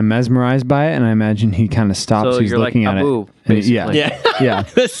 he's kind of mesmerized by it, and I imagine he kind of stops. So He's you're looking like, at Abu, it. basically. Yeah.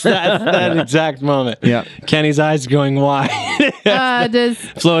 That's that exact moment. Yeah. Kenny's eyes going wide. Does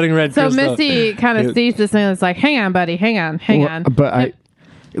Floating red so crystal. Missy kind of sees this and is like, "Hang on, buddy, hang on." But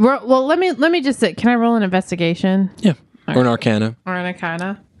Well, let me just say, can I roll an investigation Yeah. Or an arcana. or an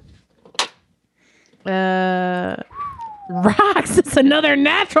arcana? Rocks. It's another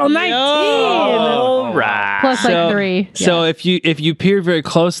natural 19. All right. Plus like 3. So if you peer very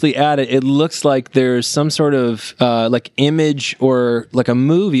closely at it, it looks like there's some sort of like image or like a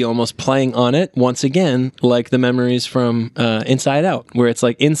movie almost playing on it. Once again, like the memories from Inside Out, where it's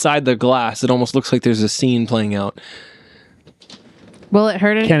like inside the glass. It almost looks like there's a scene playing out. Will it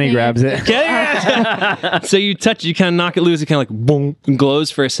hurt anything? Kenny grabs it. So you touch, you kind of knock it loose. It kind of like boom,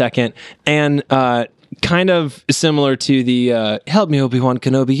 glows for a second, and kind of similar to the "Help me, Obi-Wan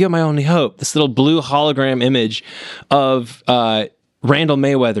Kenobi, you're my only hope." This little blue hologram image of Randall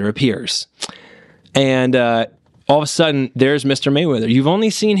Mayweather appears, and all of a sudden, there's Mr. Mayweather. You've only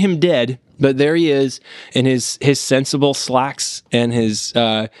seen him dead, but there he is in his sensible slacks and his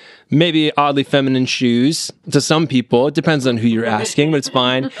maybe oddly feminine shoes to some people. It depends on who you're asking, but it's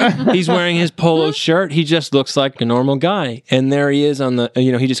fine. He's wearing his polo shirt. He just looks like a normal guy. And there he is on the,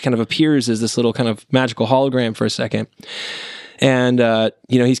 he just kind of appears as this little kind of magical hologram for a second. And,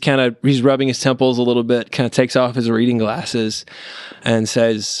 he's rubbing his temples a little bit, kind of takes off his reading glasses and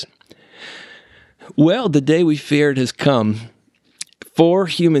says, "Well, the day we feared has come. 4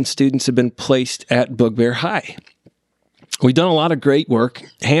 human students have been placed at Bugbear High. We've done a lot of great work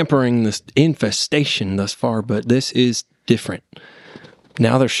hampering this infestation thus far, but this is different.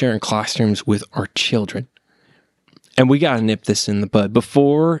 Now they're sharing classrooms with our children. And we got to nip this in the bud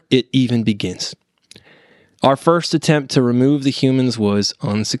before it even begins. Our first attempt to remove the humans was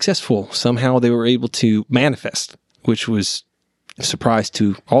unsuccessful. Somehow they were able to manifest, which was a surprise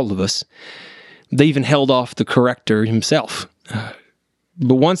to all of us. They even held off the corrector himself.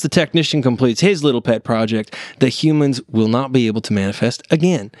 But once the technician completes his little pet project, the humans will not be able to manifest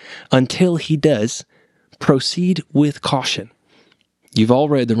again. Until he does, proceed with caution. You've all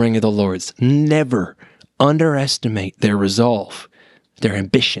read The Ring of the Lords. Never underestimate their resolve, their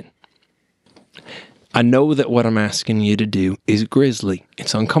ambition. I know that what I'm asking you to do is grisly.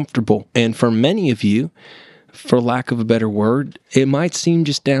 It's uncomfortable. And for many of you, for lack of a better word, it might seem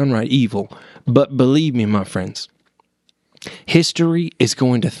just downright evil. But believe me, my friends, history is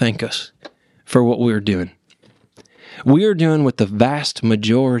going to thank us for what we're doing. We are doing what the vast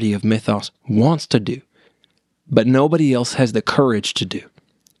majority of Mythos wants to do, but nobody else has the courage to do.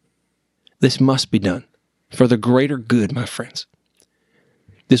 This must be done for the greater good, my friends.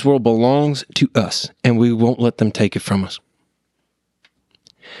 This world belongs to us, and we won't let them take it from us.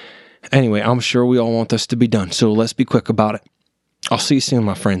 Anyway, I'm sure we all want this to be done, so let's be quick about it. I'll see you soon,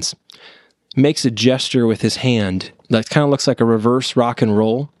 my friends. Makes a gesture with his hand that kind of looks like a reverse rock and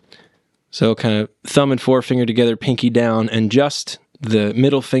roll. So kind of thumb and forefinger together, pinky down, and just the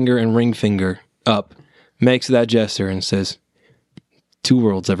middle finger and ring finger up. Makes that gesture and says, 2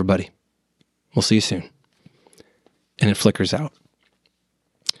 worlds, everybody. We'll see you soon. And it flickers out.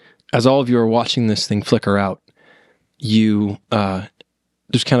 As all of you are watching this thing flicker out, you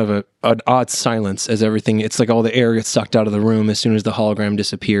there's kind of an odd silence as everything, it's like all the air gets sucked out of the room as soon as the hologram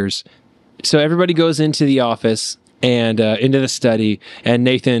disappears. So everybody goes into the office and into the study, and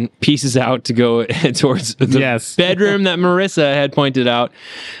Nathan pieces out to go towards the bedroom that Marissa had pointed out.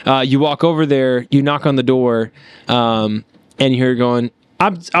 You walk over there, you knock on the door, and you hear going,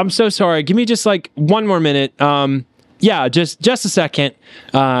 I'm so sorry. Give me just like one more minute. Yeah, just a second.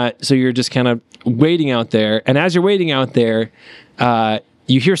 So you're just kind of waiting out there, and as you're waiting out there,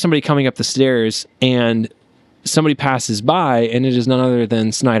 you hear somebody coming up the stairs, and somebody passes by, and it is none other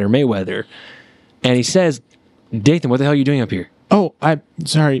than Snyder Mayweather. And he says, Dathan, what the hell are you doing up here? Oh, I'm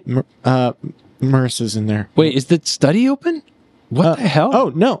sorry. Marissa's in there. Wait, is the study open? What the hell?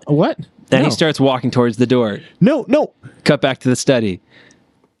 Oh, no. What? Then No. he starts walking towards the door. No. Cut back to the study.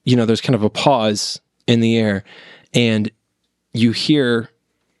 You know, there's kind of a pause in the air, and you hear,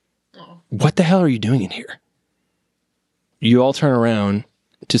 what the hell are you doing in here? You all turn around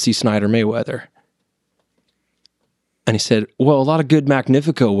to see Snyder Mayweather. And he said, well, a lot of good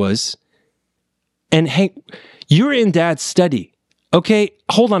Magnifico was. And Hank, you're in Dad's study. Okay,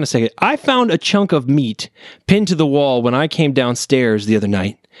 hold on a second. I found a chunk of meat pinned to the wall when I came downstairs the other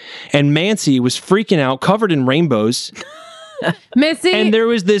night. And Mancy was freaking out, covered in rainbows. Missy. And there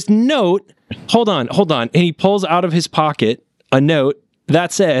was this note. Hold on. And he pulls out of his pocket a note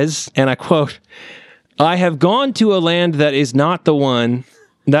that says, and I quote, I have gone to a land that is not the one,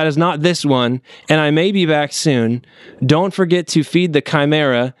 that is not this one, and I may be back soon. Don't forget to feed the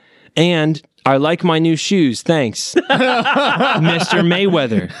chimera, and I like my new shoes. Thanks, Mr.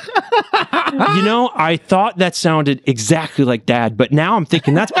 Mayweather. You know, I thought that sounded exactly like Dad, but now I'm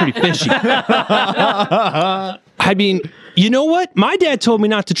thinking that's pretty fishy. I mean, you know what? My dad told me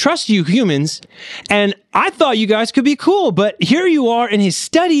not to trust you humans, and I thought you guys could be cool, but here you are in his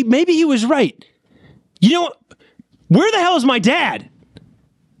study. Maybe he was right. You know, where the hell is my dad?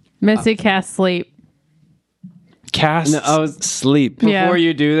 Missy cast sleep. Sleep. Before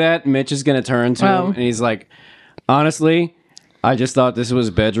you do that, Mitch is going to turn to him, and he's like, honestly, I just thought this was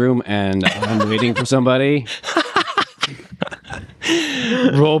a bedroom, and I'm waiting for somebody.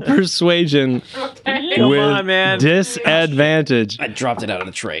 Roll persuasion with on, man. disadvantage. I dropped it out of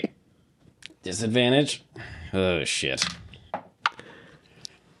the tray. Disadvantage? Oh, shit.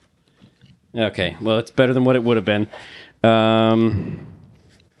 Okay, well, it's better than what it would have been.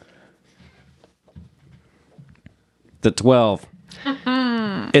 The 12.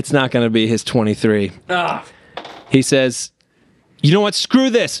 It's not going to be his 23. He says, you know what? Screw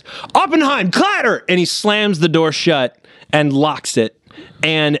this. Oppenheim, clatter! And he slams the door shut and locks it.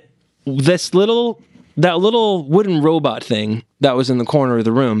 And that little wooden robot thing that was in the corner of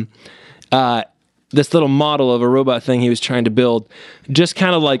the room, this little model of a robot thing he was trying to build, just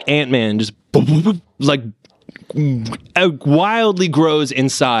kind of like Ant-Man, just like wildly grows in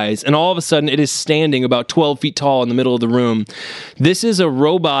size, and all of a sudden it is standing about 12 feet tall in the middle of the room. This is a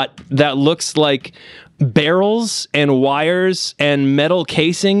robot that looks like barrels and wires and metal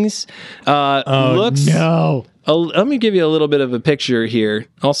casings. No. Let me give you a little bit of a picture here.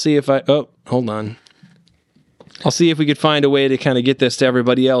 I'll see if hold on. I'll see if we could find a way to kind of get this to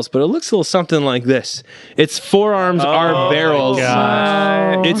everybody else, but it looks a little something like this. Its forearms are barrels.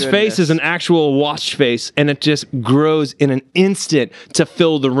 Its face is an actual watch face, and it just grows in an instant to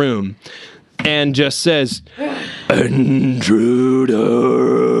fill the room. And just says, intruders.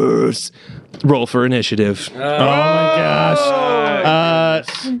 Roll for initiative. Oh my gosh.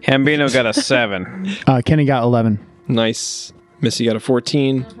 Hambino got a 7. Kenny got 11. Nice. Missy got a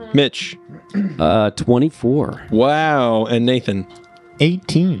 14. Mitch. 24. Wow. And Nathan.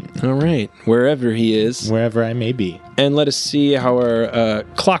 18. All right. Wherever he is. Wherever I may be. And let us see how our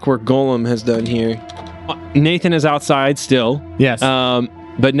clockwork golem has done here. Nathan is outside still. Yes.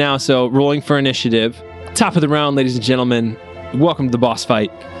 But now, so rolling for initiative. Top of the round, ladies and gentlemen. Welcome to the boss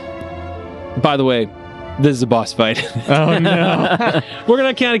fight. By the way, this is a boss fight. Oh, no. We're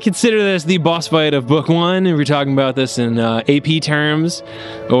going to kind of consider this the boss fight of book 1. If we're talking about this in AP terms,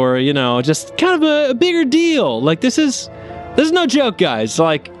 or, you know, just kind of a bigger deal. Like, this is no joke, guys.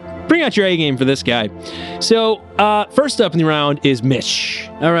 Like, bring out your A game for this guy. So, first up in the round is Mitch.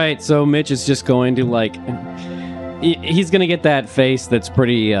 All right, so Mitch is just going to, like... He's going to get that face that's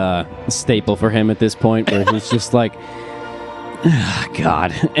pretty staple for him at this point, where he's just like...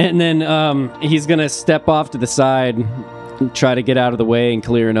 God. And then he's going to step off to the side, try to get out of the way and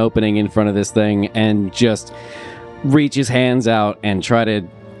clear an opening in front of this thing, and just reach his hands out and try to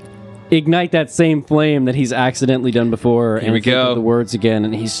ignite that same flame that he's accidentally done before. Here we go. The words again,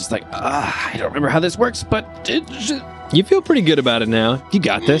 and he's just like, I don't remember how this works, but... You feel pretty good about it now. You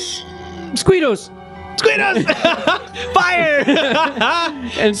got this. Squeedos! Squeeders! Fire!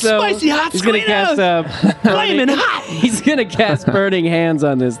 And so Spicy hot he's gonna cast Flaming hot! He's gonna cast burning hands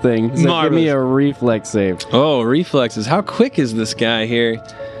on this thing. So give me Marvelous. a reflex save. Oh, reflexes. How quick is this guy here?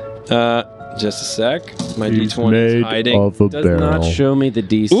 Just a sec. My D20 is hiding. Does not show me the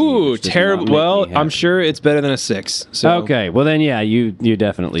DC. Ooh, which does terrible. not make Well, me I'm happy. sure it's better than a 6. So. Okay, well then, yeah, you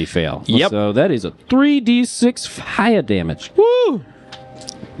definitely fail. Yep. So that is a 3d6 fire damage. Woo!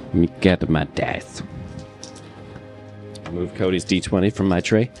 Let me get my dice. Move Cody's d20 from my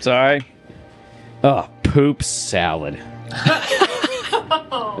tray. Sorry. Oh, poop salad.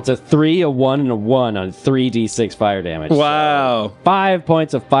 It's a 3, a 1, and a 1 on 3d6 fire damage. Wow. 5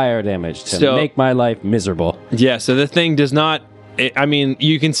 points of fire damage to So- make my life miserable. Yeah, so the thing does not. I mean,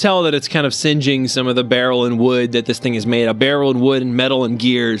 you can tell that it's kind of singeing some of the barrel and wood that this thing is made of. Barrel and wood and metal and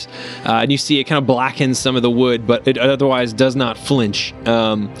gears. And you see it kind of blackens some of the wood, but it otherwise does not flinch.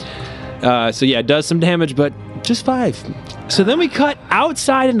 So yeah, it does some damage, but just 5. So then we cut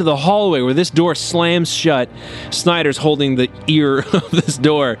outside into the hallway where this door slams shut. Snyder's holding the ear of this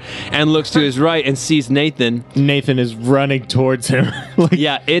door and looks to his right and sees Nathan. Nathan is running towards him. Like,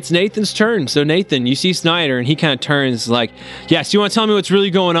 Yeah, it's Nathan's turn. So Nathan, you see Snyder and he kind of turns like, yes, you want to tell me what's really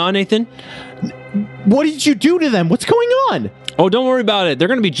going on, Nathan? what did you do to them? What's going on? Oh, don't worry about it. They're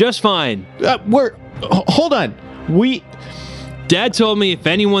going to be just fine. Hold on. Dad told me if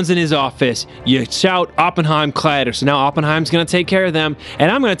anyone's in his office, you shout Oppenheim Clatter. So now Oppenheim's going to take care of them, and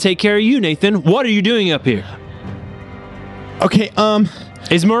I'm going to take care of you, Nathan. What are you doing up here? Okay,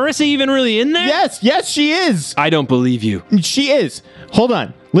 Is Marissa even really in there? yes, she is. I don't believe you. She is. Hold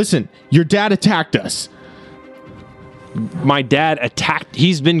on. Listen, your dad attacked us. My dad attacked.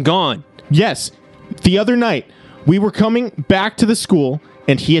 He's been gone. Yes. The other night, we were coming back to the school,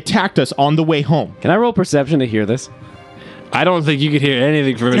 and he attacked us on the way home. Can I roll perception to hear this? I don't think you could hear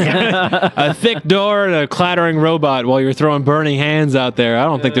anything from it. A thick door and a clattering robot while you're throwing burning hands out there. I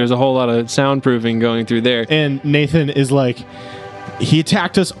don't think there's a whole lot of soundproofing going through there. And Nathan is like, he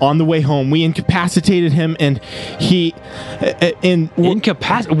attacked us on the way home. We incapacitated him, and he... Where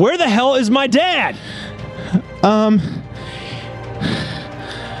the hell is my dad?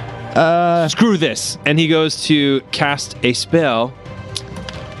 Screw this. And he goes to cast a spell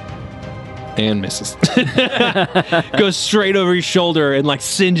and misses. Goes straight over his shoulder and like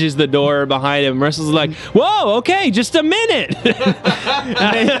singes the door behind him. Marissa's like, whoa, okay, just a minute.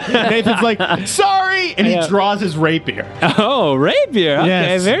 Nathan's like, sorry! And he draws his rapier. Oh, rapier. Okay,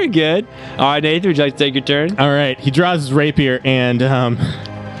 Yes. very good. All right, Nathan, would you like to take your turn? All right, he draws his rapier, and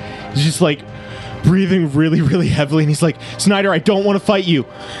he's just like breathing really, really heavily, and he's like, Snyder, I don't want to fight you.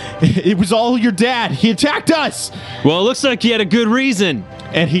 It was all your dad. He attacked us. Well, it looks like you had a good reason.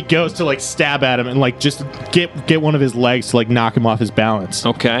 And he goes to like stab at him and like just get one of his legs to like knock him off his balance.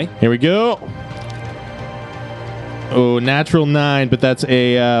 Okay. Here we go. Oh, natural 9, but that's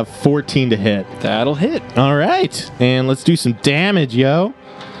a 14 to hit. That'll hit. All right, and let's do some damage, yo.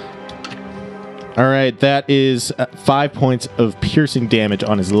 All right, that is 5 points of piercing damage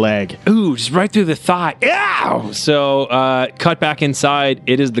on his leg. Ooh, just right through the thigh. Ow! So, cut back inside.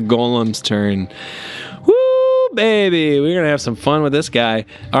 It is the golem's turn. Woo, baby. We're going to have some fun with this guy.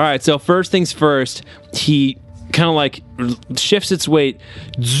 All right, so first things first, he kind of like shifts its weight,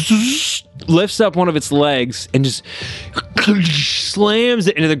 lifts up one of its legs, and just slams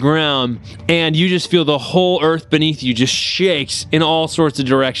it into the ground, and you just feel the whole earth beneath you just shakes in all sorts of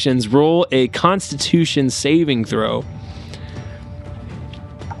directions. Roll a Constitution saving throw.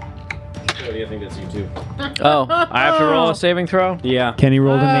 I think that's you too. Oh, I have to roll a saving throw? Yeah. Kenny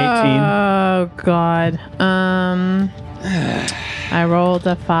rolled an 18. Oh God. I rolled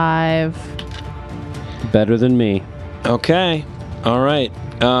a 5. Better than me. Okay. All right.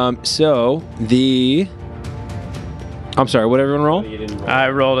 So the... I'm sorry, what everyone roll? I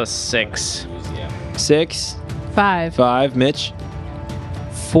rolled a 6. 6, 5. 5, Mitch,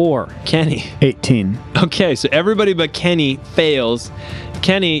 4. Kenny. 18. Okay, so everybody but Kenny fails.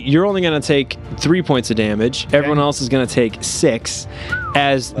 Kenny, you're only going to take 3 points of damage. Everyone else is going to take 6.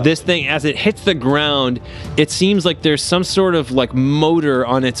 As this thing, as it hits the ground, it seems like there's some sort of like motor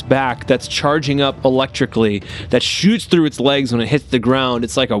on its back that's charging up electrically that shoots through its legs when it hits the ground.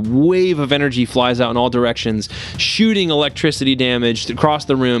 It's like a wave of energy flies out in all directions, shooting electricity damage across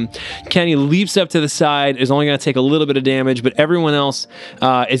the room. Kenny leaps up to the side, is only going to take a little bit of damage, but everyone else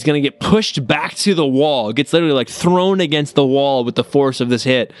is going to get pushed back to the wall. It gets literally like thrown against the wall with the force of this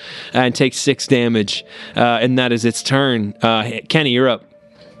hit and takes 6 damage. And that is its turn. Kenny, you're up.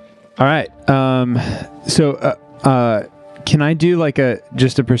 All right. So can I do like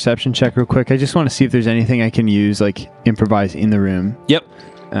just a perception check real quick? I just want to see if there's anything I can use, like improvise in the room. Yep.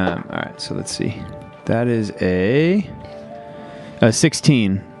 All right. So let's see. That is a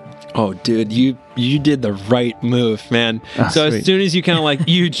 16. Oh, dude, you did the right move, man. Oh, so sweet. as soon as you kind of like,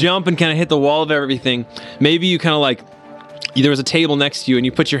 you jump and kind of hit the wall of everything, maybe you kind of like, there was a table next to you and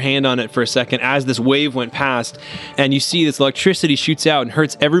you put your hand on it for a second as this wave went past, and you see this electricity shoots out and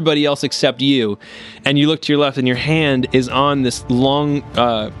hurts everybody else except you. And you look to your left and your hand is on this long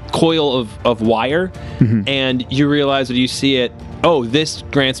coil of wire, and you realize when you see it, oh, this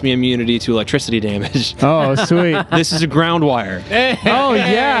grants me immunity to electricity damage. Oh, sweet. This is a ground wire. Oh,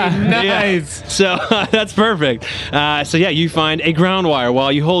 yeah. Nice. So that's perfect. So yeah, you find a ground wire.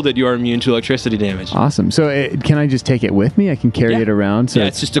 While you hold it, you are immune to electricity damage. Awesome. So can I just take it with me? I can carry it around. So Yeah,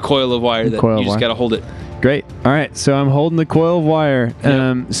 it's just a coil of wire that coil you of just wire. got to hold it. great. All right. So I'm holding the coil of wire.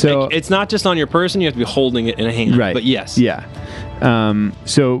 So It's not just on your person, you have to be holding it in a hand. right. But yes. Yeah.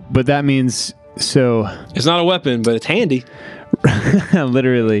 But that means It's not a weapon, but it's handy.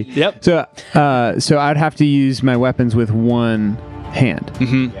 literally. Yep. So I'd have to use my weapons with one hand.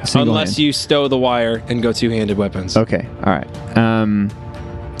 Mm-hmm. Unless you stow the wire and go two-handed weapons. Okay. All right.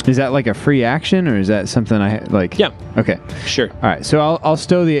 Is that like a free action, or is that something I like? Yeah. Okay. Sure. All right. So I'll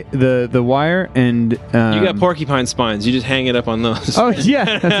stow the wire and. You got porcupine spines. You just hang it up on those. Oh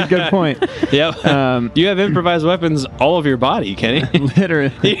yeah, that's a good point. Yep. You have improvised weapons all over your body, Kenny.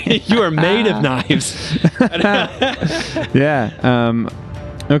 Literally. You are made of knives. Yeah.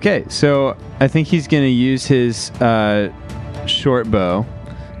 Okay. So I think he's going to use his short bow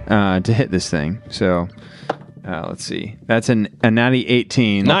to hit this thing. So let's see. That's a natty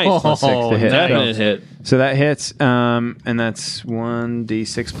 18. Nice. Plus 6 to hit. Definite hit. So that hits, and that's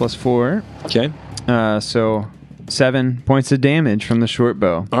 1d6 plus 4. Okay. So 7 points of damage from the short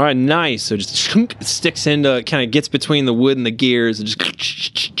bow. All right, nice. So just it sticks into, kind of gets between the wood and the gears, and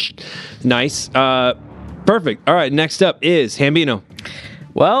just nice. Perfect. All right, next up is Hambino.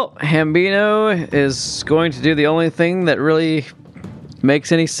 Well, Hambino is going to do the only thing that really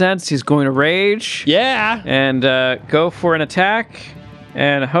makes any sense. He's going to rage. Yeah. And go for an attack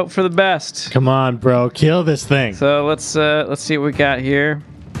and hope for the best. Come on, bro. Kill this thing. So let's see what we got here.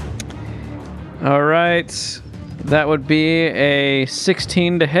 All right. That would be a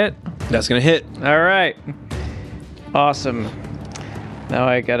 16 to hit. That's going to hit. All right. Awesome. Now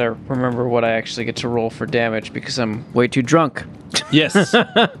I got to remember what I actually get to roll for damage because I'm way too drunk. Yes. Got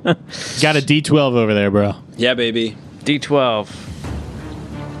a D12 over there, bro. Yeah, baby. D12.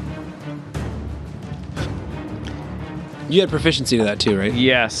 You had proficiency to that too, right?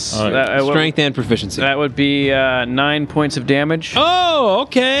 Yes. All right. Strength and proficiency. That would be 9 points of damage. Oh,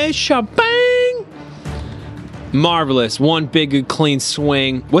 okay. Shabang. Marvelous. One big, good, clean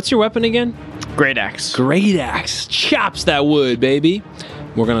swing. What's your weapon again? Great axe. Great axe. Chops that wood, baby.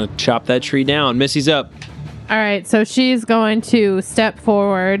 We're going to chop that tree down. Missy's up. All right, so she's going to step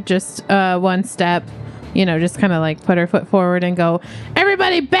forward, just one step, just kind of like put her foot forward and go,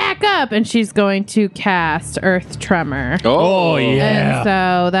 everybody back up. And she's going to cast Earth Tremor. Oh, yeah. And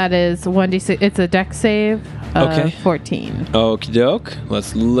so that is 1d6. It's a dex save of Okay. 14. Okie doke.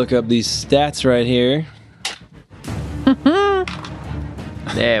 Let's look up these stats right here.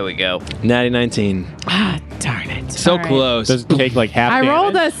 There we go. Natty 19. Ah, darn it. So All right. close. Does it take like half I damage?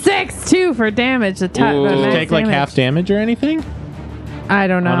 rolled a 6 too for damage. Ooh. Does it max take like damage. half damage or anything? I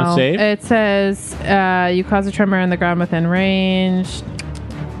don't know. on a save? It says you cause a tremor on the ground within range.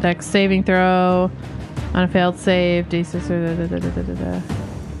 Dex saving throw on a failed save. D6.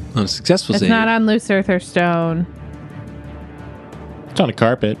 On a successful It's save. not on loose earth or stone. It's on a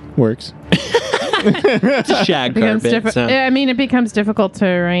carpet. Works. It's a shag Becomes carpet. so- it becomes difficult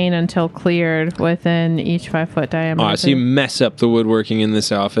terrain until cleared within each 5-foot diameter. All right, so you mess up the woodworking in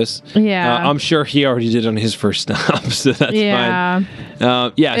this office. Yeah. I'm sure he already did on his first stop, so that's yeah.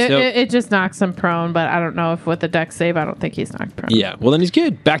 fine. Yeah, so... It just knocks him prone, but I don't know if with the dex save, I don't think he's knocked prone. yeah, well, then he's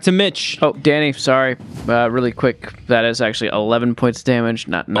good. Back to Mitch. Oh, Danny, sorry. Really quick. That is actually 11 points of damage,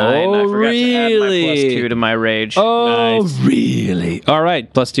 not 9. Oh, I forgot to add my really? +2 to my rage. Oh, Nice. really? All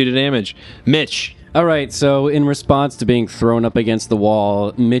right, +2 to damage. Mitch. All right, so in response to being thrown up against the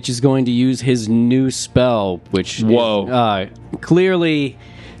wall, Mitch is going to use his new spell, which Whoa. is clearly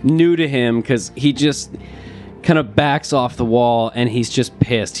new to him because he just kind of backs off the wall and he's just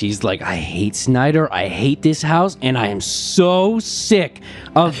pissed. He's like, I hate Snyder, I hate this house, and I am so sick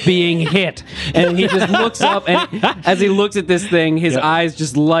of being hit. And he just looks up, and as he looks at this thing, his eyes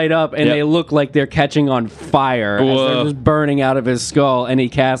just light up and Yep. they look like they're catching on fire as Whoa. they're just burning out of his skull, and he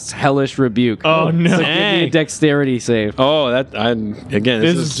casts Hellish Rebuke. Oh, no. So give me a dexterity save. Oh, again,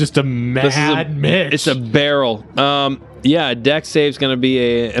 This is just a this is mad Mitch. It's a barrel. Yeah, dex save's going to be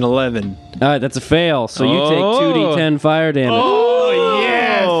an 11. All right, that's a fail. So you Oh. take 2d10 fire damage. Oh,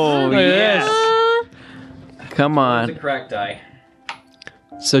 yes. Oh, yes. Come The on. crack die.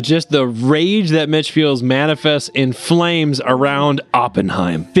 So just the rage that Mitch feels manifests in flames around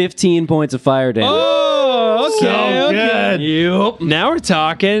Oppenheim. 15 points of fire damage. Oh, okay. So good. Yep. Now we're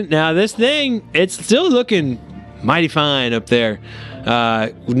talking. Now this thing, it's still looking mighty fine up there.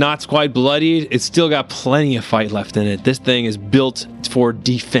 Not quite bloodied. It's still got plenty of fight left in it. This thing is built for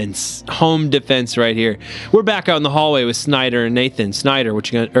defense, home defense right here. We're back out in the hallway with Snyder and Nathan. Snyder, what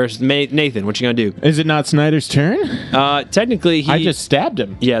you gonna? Or Nathan, what you gonna do? Is it not Snyder's turn? Technically, I just stabbed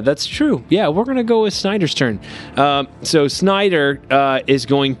him. Yeah, that's true. Yeah, we're gonna go with Snyder's turn. So Snyder is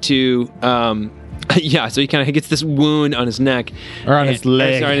going to. Yeah, so he kind of gets this wound on his neck. Or on his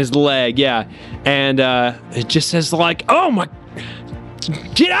leg. Sorry, on his leg, yeah. And it just says, like, oh my,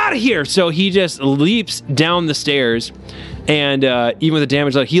 get out of here. So he just leaps down the stairs. And even with the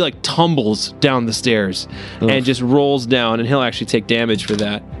damage, like he like tumbles down the stairs and just rolls down. And he'll actually take damage for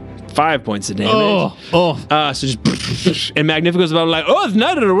that. 5 points of damage. So just and Magnifico's about like, oh, it's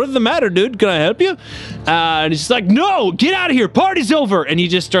Snyder, what's the matter, dude? Can I help you? And he's just like, no, get out of here, party's over. And he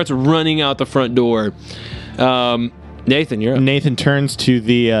just starts running out the front door. Nathan, you're up. Nathan turns to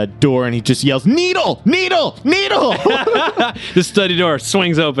the door and he just yells, "Needle! Needle! Needle!" The study door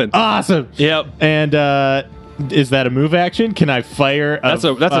swings open. Awesome. Yep. And is that a move action? Can I fire? That's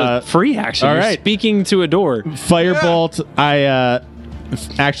a free action. all You're right. speaking to a door. Firebolt.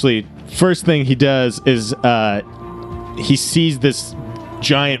 Actually, first thing he does is he sees this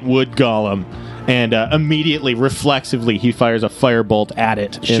giant wood golem, and immediately, reflexively, he fires a firebolt at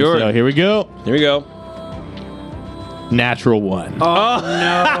it. And Sure. so here we go. Here we go. Natural 1.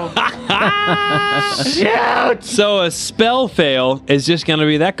 Shoot! So a spell fail is just going to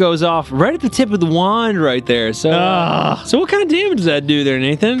be, that goes off right at the tip of the wand right there. So, so what kind of damage does that do there,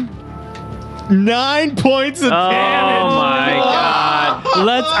 Nathan? 9 points of damage. Oh my god.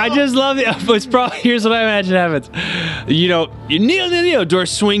 I just love it. It's probably, here's what I imagine happens. You know, you kneel, door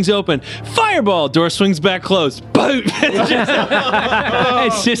swings open. Fireball, door swings back closed. Boom!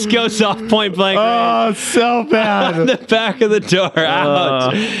 It just goes off point blank. Oh, so bad. On the back of the door.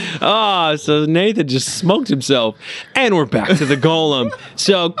 Ouch. So Nathan just smoked himself. And we're back to the golem.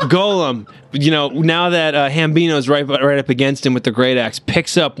 So golem, you know, now that Hambino's right up against him with the great axe,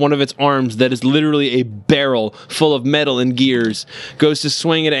 picks up one of its arms that is literally a barrel full of metal and gears, goes to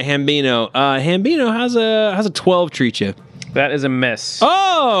swing it at Hambino. Hambino, how's a 12 treat you? That is a miss.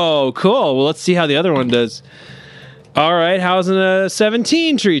 Oh, cool. Well, let's see how the other one does. All right, how's a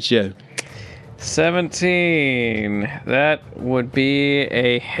 17 treat you? 17. That would be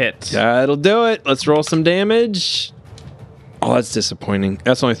a hit. That'll do it. Let's roll some damage. Oh, that's disappointing.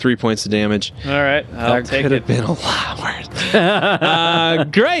 That's only 3 points of damage. All right, I'll That take could have it. been a lot worse.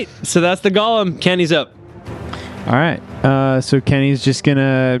 Great. So that's the golem. Kenny's up. All right. So Kenny's just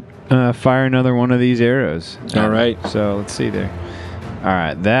gonna fire another one of these arrows. All right. So let's see there. All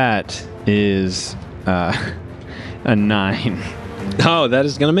right. That is a 9. Oh, that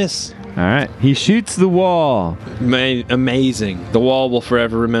is going to miss. All right. He shoots the wall. Amazing. The wall will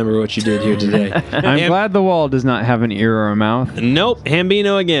forever remember what you did here today. I'm glad the wall does not have an ear or a mouth. Nope.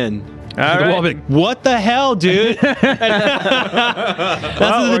 Hambino again. The right. wall will be like, what the hell, dude? That's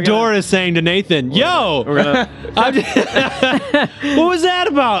what the door is saying to Nathan. Yo! We're gonna. What was that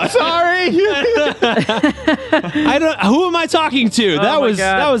about? Sorry. Who am I talking to? my God.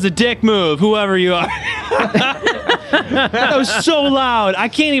 That was a dick move, whoever you are. That was so loud. I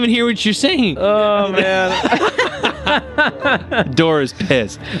can't even hear what you're saying. Oh man. Door is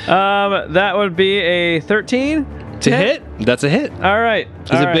pissed. That would be a 13 To hit? That's a hit. All right.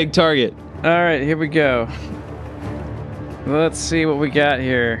 It's a big target. All right, here we go. Let's see what we got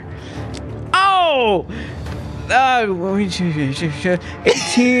here. Oh!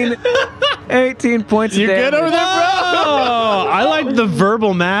 18 points You of damage. good over there, bro? Oh, I like the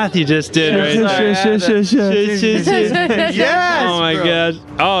verbal math you just did right there. Yes, Oh my god.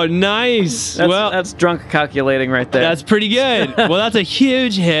 Oh, nice. That's drunk calculating right there. That's pretty good. Well, that's a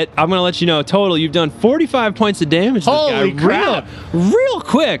huge hit. I'm going to let you know, total, you've done 45 points of damage to this Holy guy. crap. Real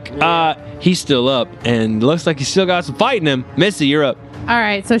quick. He's still up, and looks like he's still got some fight in him. Missy, you're up. All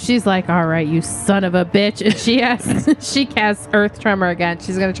right, so she's like, all right, you son of a bitch. And she casts Earth Tremor again.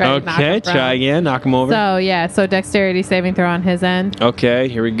 She's going to try to knock him Okay, prone. try again. Knock him over. So, yeah, so dexterity saving throw on his end. Okay,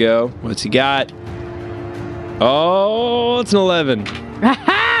 here we go. What's he got? Oh, it's an 11. Ha!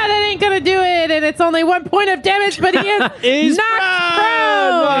 That ain't going to do it. And it's only 1 point of damage, but he is He's knocked prone.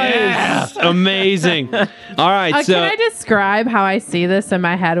 Yes! Amazing. All right, so can I describe how I see this in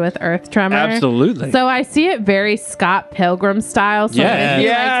my head with Earth Tremor? absolutely. So I see it very Scott Pilgrim style. So Yes. if you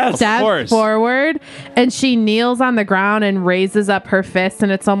Yes, of step course. forward and she kneels on the ground and raises up her fist,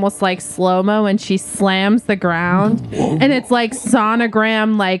 and it's almost like slow-mo, and she slams the ground. And it's like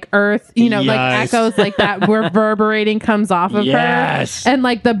sonogram, like earth, like Yes. echoes like that reverberating comes off of Yes. her. And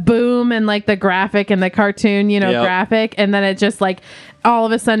like the boom and like the graphic and the cartoon, Yep. graphic. And then it just like all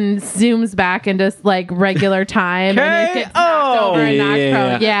of a sudden zooms back into like regular time and it gets knocked over and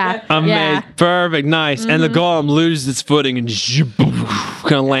knocked prone. Yeah. Amazing. Perfect. Nice. And the golem loses its footing and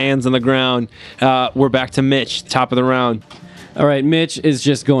kind of lands on the ground. We're back to Mitch, top of the round. All right, Mitch is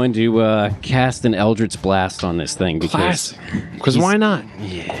just going to cast an Eldritch Blast on this thing because Because why not?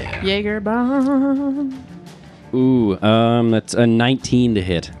 Jaeger bomb. that's a 19 to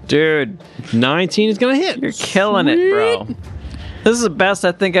hit. Dude, 19 is going to hit. you're killing it, bro. This is the best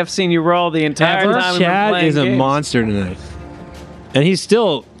I think I've seen you roll the entire time. we've been Chad playing is a games. monster tonight. And he's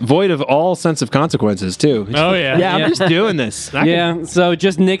still void of all sense of consequences, too. Oh, yeah. Yeah, I'm just doing this. Yeah, so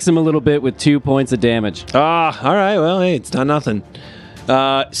just nicks him a little bit with 2 points of damage. All right. Well, hey, it's not nothing.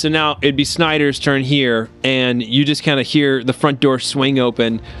 So now it'd be Snyder's turn here, and you just kind of hear the front door swing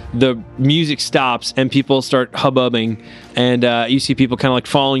open, the music stops, and people start hubbubbing, and you see people kind of like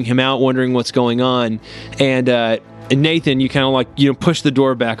following him out, wondering what's going on, and Nathan, you kind of like, push the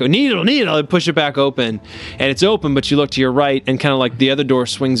door back. Needle, and push it back open. And it's open, but you look to your right and kind of like the other door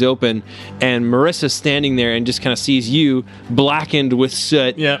swings open. And Marissa's standing there and just kind of sees you blackened with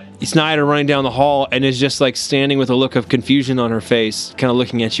soot. Yeah. Snyder running down the hall and is just like standing with a look of confusion on her face, kind of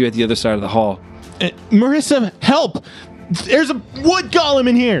looking at you at the other side of the hall. Marissa, help! There's a wood golem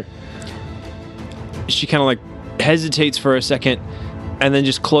in here. She kind of like hesitates for a second and then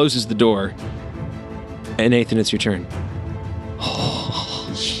just closes the door. And Nathan, it's your turn.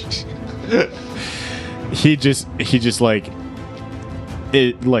 He just like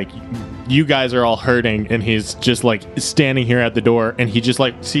it, like you guys are all hurting, and he's just like standing here at the door, and he just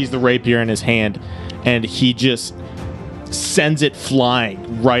like sees the rapier in his hand, and he just sends it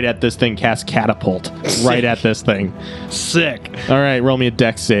flying right at this thing. Cast catapult right at this thing. Sick. All right, roll me a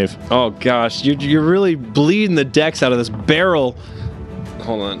dex save. Oh gosh, you're really bleeding the decks out of this barrel.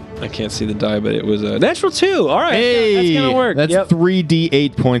 Hold on, I can't see the die, but it was a natural 2. All right, Hey, that's gonna work. That's Yep.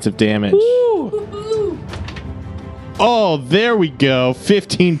 3d8 points of damage. Oh, there we go.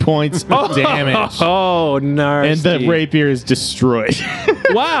 15 points of damage. Oh, nice. And the rapier is destroyed.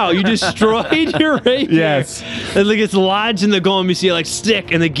 Wow, you destroyed your rapier. Yes. And like it's lodged in the golem. You see it like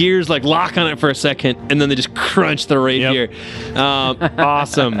stick, and the gears like lock on it for a second, and then they just crunch the rapier.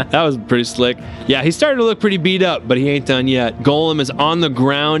 Awesome. That was pretty slick. Yeah, he's starting to look pretty beat up, but he ain't done yet. Golem is on the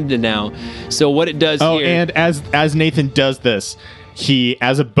ground now. So what it does Oh, here. and as Nathan does this, he,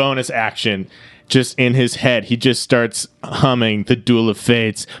 as a bonus action, just in his head, he just starts humming the Duel of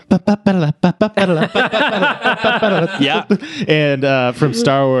Fates. Yeah. And from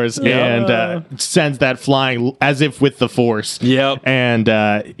Star Wars, and sends that flying as if with the Force. Yep.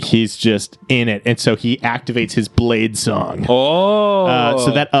 And he's just in it. And so he activates his blade song. Oh.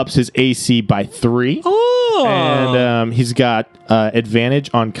 So that ups his AC by 3. Oh. And he's got advantage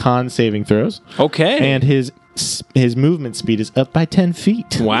on con saving throws. Okay. And his movement speed is up by 10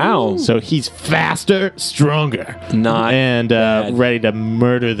 feet. Wow. So he's faster, stronger. Not and bad. ready to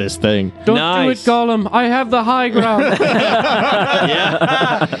murder this thing. Don't Nice. do it, Golem. I have the high ground.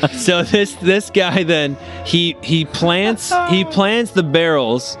 Yeah. So this guy then he plants the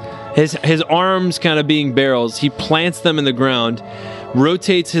barrels, his arms kind of being barrels. He plants them in the ground,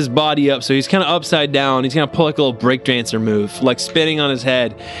 rotates his body up, so he's kind of upside down. He's gonna pull like a little breakdancer move, like spinning on his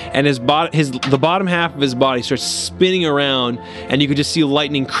head, and the bottom half of his body starts spinning around, and you could just see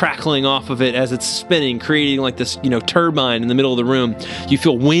lightning crackling off of it as it's spinning, creating like this turbine in the middle of the room. You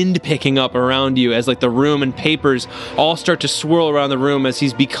feel wind picking up around you as like the room and papers all start to swirl around the room as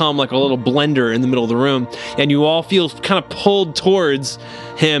he's become like a little blender in the middle of the room, and you all feel kind of pulled towards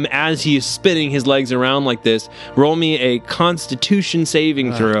him as he is spinning his legs around like this. Roll me a Constitution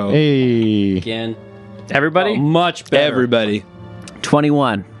saving throw. Hey. Again. Everybody? Much better. Everybody.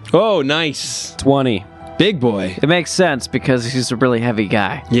 21. Oh, nice. 20. Big boy. It makes sense because he's a really heavy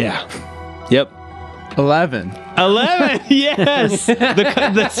guy. Yeah. Yep. 11. 11. Yes.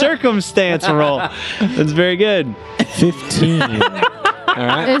 The circumstance roll. That's very good. 15. All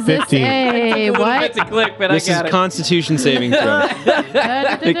right. Is this 15. a what? It's a click, but This I is got it. Constitution saving throw.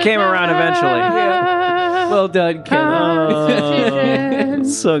 It came around eventually. Well done, Ken. Constitution.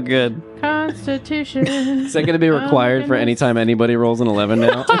 So good. All Constitution. Is that going to be required for any time anybody rolls an 11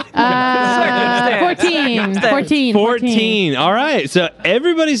 now? 14. 14. All right. So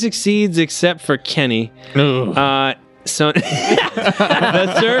everybody succeeds except for Kenny. So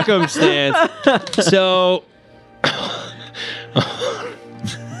the circumstance.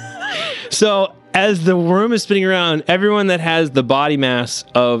 So as the room is spinning around, everyone that has the body mass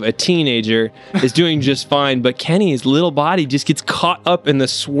of a teenager is doing just fine, but Kenny's little body just gets caught up in the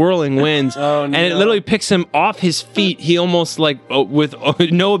swirling winds, and it literally picks him off his feet. He almost with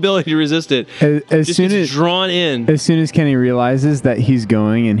no ability to resist it. As just soon gets as drawn in. As soon as Kenny realizes that he's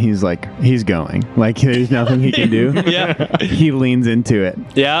going, and he's going, like there's nothing he can do. Yeah. He leans into it.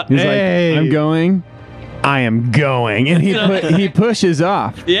 Yeah. He's Hey. like, I'm going. I am going, and he pushes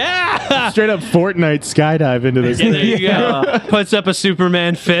off. Yeah. Straight up Fortnite skydive into this Yeah, there thing. you go. Puts up a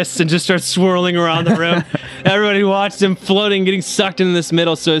Superman fist and just starts swirling around the room. Everybody watched him floating, getting sucked into this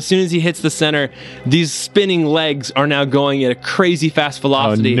middle. So as soon as he hits the center, these spinning legs are now going at a crazy fast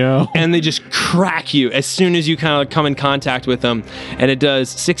velocity. Oh, no. And they just crack you as soon as you kind of come in contact with them. And it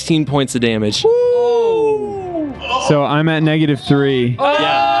does 16 points of damage. So I'm at -3.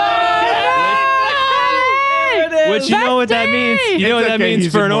 Yeah. Which you know what that means? You know what that okay, means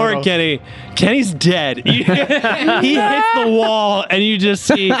he's for an immortal. orc, Kenny? Kenny's dead. He hits the wall, and you just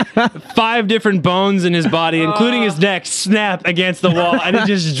see 5 different bones in his body, including his neck, snap against the wall, and he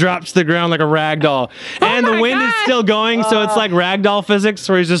just drops to the ground like a rag doll. And the wind is still going, so it's like ragdoll physics,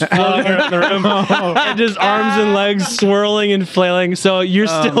 where he's just floating around the room, and just arms and legs swirling and flailing. So you're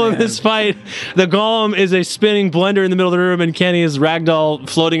still in this fight. The golem is a spinning blender in the middle of the room, and Kenny is ragdoll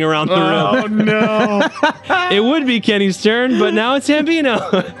floating around the room. Oh no! It would be Kenny's turn, but now it's Hambino.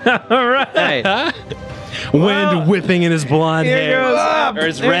 All right. Wind whipping in his blonde hair. Or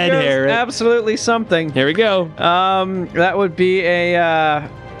his red hair. Right? Absolutely something. Here we go. That would be a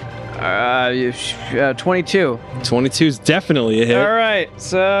 22. 22 is definitely a hit. All right,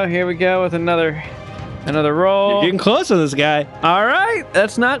 so here we go with another roll. You're getting close on this guy. All right,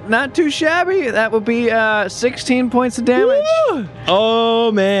 that's not too shabby. That would be 16 points of damage. Woo!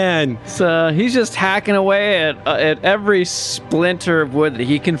 Oh, man. So he's just hacking away at every splinter of wood that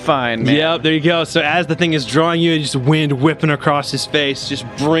he can find, man. Yep, there you go. So as the thing is drawing you, just wind whipping across his face, just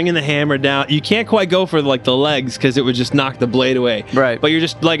bringing the hammer down. You can't quite go for like the legs because it would just knock the blade away. Right. But you're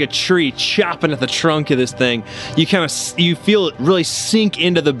just like a tree chopping at the trunk of this thing. You you feel it really sink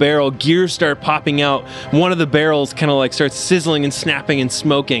into the barrel. Gears start popping out. One of the barrels kind of like starts sizzling and snapping and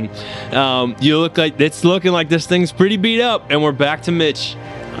smoking. It's looking like this thing's pretty beat up, and we're back to Mitch.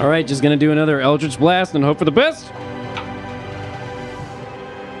 All right, just going to do another Eldritch Blast and hope for the best.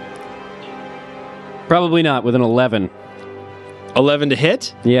 Probably not with an 11. 11 to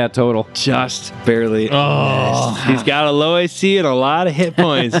hit? Yeah, total. Just barely. Oh. He's got a low AC and a lot of hit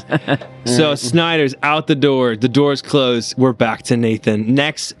points. So Snyder's out the door. The door's closed. We're back to Nathan.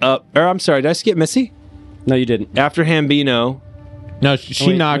 Next up, I'm sorry, did I skip Missy? No, you didn't. After Hambino. No,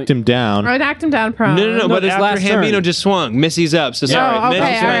 she knocked him down. I knocked him down prone. No, but this after last Hambino turn. just swung. Missy's up. So sorry. Oh, okay.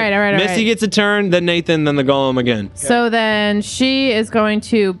 Missy's All right. right. Missy gets a turn, then Nathan, then the golem again. So then she is going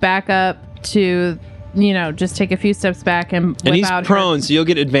to back up to, just take a few steps back and whip And he's out prone, so you'll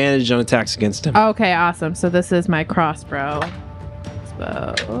get advantage on attacks against him. Okay, awesome. So this is my crossbow.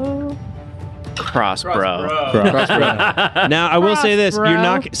 Crossbow. Now, I will say this. Cross, You're bro.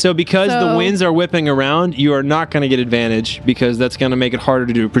 not because the So- winds are whipping around, you are not going to get advantage because that's going to make it harder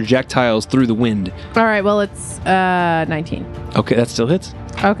to do projectiles through the wind. All right, well, it's 19. Okay, that still hits.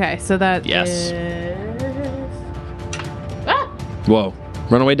 Okay, so that Yes. is... Whoa.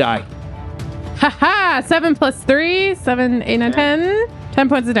 Runaway die. Haha! 7 plus 3, 7, 8, 9, 10. 10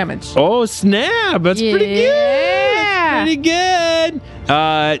 points of damage. Oh, snap. That's pretty good. Yeah. Pretty good.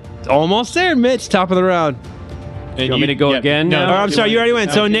 Almost there, Mitch. Top of the round. You want me to go again No, now? Oh, I'm sorry. You already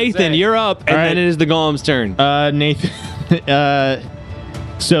went. So, Okay, Nathan, say. you're up, and All right. then it is the golem's turn. Nathan.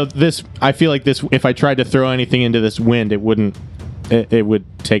 So this, I feel like this. If I tried to throw anything into this wind, it wouldn't. It would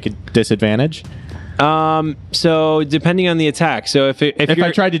take a disadvantage. So depending on the attack. So if If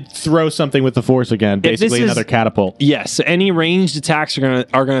I tried to throw something with the force again, this basically is- another catapult. yes, so any ranged attacks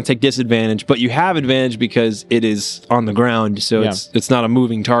are gonna take disadvantage, but you have advantage because it is on the ground, so Yeah. it's not a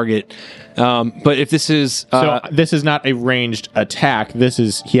moving target. But if this is So this is not a ranged attack. This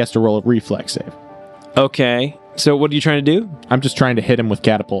is he has to roll a reflex save. okay, so what are you trying to do? I'm just trying to hit him with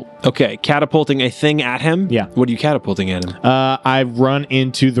catapult. Okay, catapulting a thing at him. Yeah. What are you catapulting at him? I run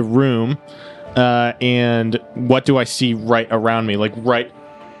into the room, and what do I see right around me? Like right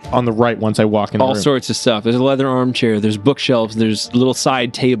on the right once I walk in the All room? sorts of stuff. There's a leather armchair. There's bookshelves. There's little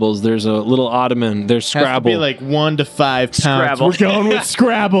side tables. There's a little ottoman. There's Has to Scrabble. be like 1 to 5 pounds. Scrabble. We're going with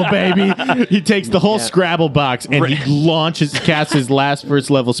Scrabble, baby. He takes the whole Scrabble box and he casts his last first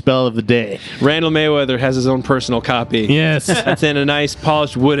level spell of the day. Randall Mayweather has his own personal copy. Yes. That's in a nice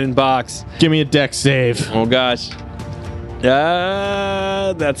polished wooden box. Give me a deck save. Oh gosh.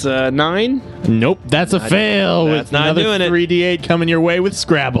 That's a 9. Nope, that's a fail. that's With not another doing it. 3d8 coming your way with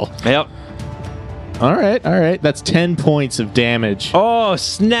Scrabble. Yep. All right. That's 10 points of damage. Oh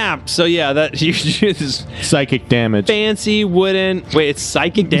snap! So yeah, that you do this Psychic damage. fancy wooden. Wait, it's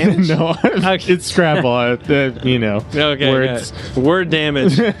psychic damage. No, it's Scrabble. Okay. Words. Okay. Word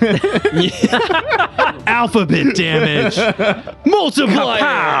damage. Alphabet damage. Multiplier.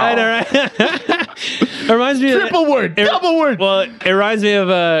 I know, right? It reminds me Triple word. Double word. Well, it reminds me of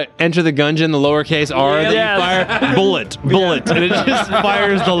Enter the Gungeon, the lowercase R that you fire. Bullet. And it just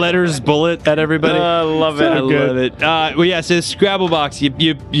fires the letters bullet at everybody. I love it. I love it. Well, yeah, so this Scrabble box, you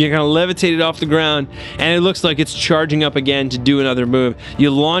kind of levitate it off the ground, and it looks like it's charging up again to do another move. You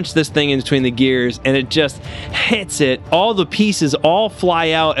launch this thing in between the gears, and it just hits it. All the pieces all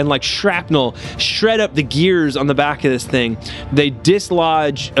fly out, and like shrapnel, shred up the gears on the back of this thing. They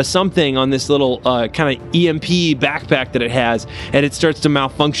dislodge something on this little kind of EMP backpack that it has, and it starts to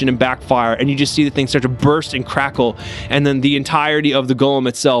malfunction and backfire, and you just see the thing start to burst and crackle, and then the entirety of the golem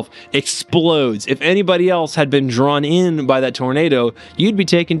itself explodes. If anybody else had been drawn in by that tornado, you'd be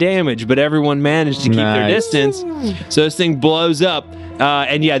taking damage, but everyone managed to keep their distance. So this thing blows up,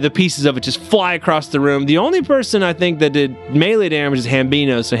 and yeah, the pieces of it just fly across the room. The only person I think that did melee damage is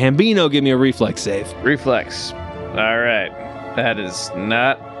Hambino, so Hambino, give me a reflex save. Reflex. All right. That is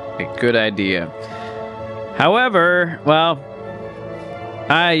not a good idea. However, well,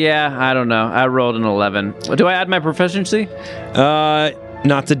 I don't know. I rolled an 11. Do I add my proficiency?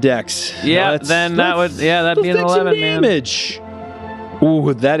 Not to Dex. Yeah, that'd be an 11, man. Damage.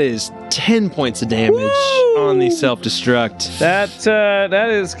 Ooh, that is 10 points of damage on the self-destruct. That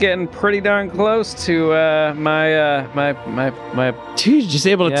is getting pretty darn close to my Dude, you're just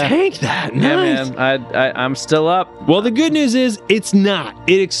able to tank that. Nice. Yeah, man. I'm still up. Well, the good news is it's not.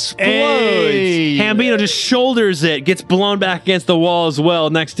 It explodes. Hey. Hambino just shoulders it, gets blown back against the wall as well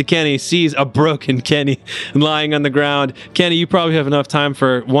next to Kenny, sees a broken Kenny lying on the ground. Kenny, you probably have enough time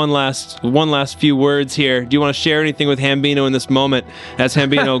for one last few words here. Do you want to share anything with Hambino in this moment as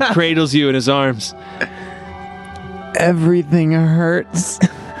Hambino cradles you in his arms? Everything hurts.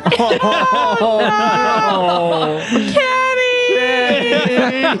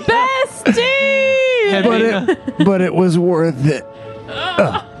 Bestie! But it was worth it.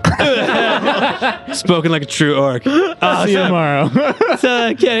 Spoken like a true orc. See you tomorrow.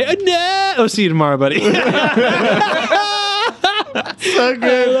 So, Kenny, no. Oh, see you tomorrow, buddy. So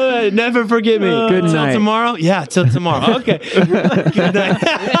good. Never forget me. Good Till night. tomorrow? Yeah, till tomorrow. Okay. Good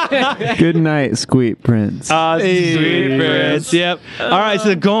night. Good night, Squeak Prince. Sweet Prince. Yep. All right, so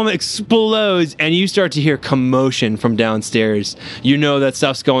the golem explodes, and you start to hear commotion from downstairs. You know that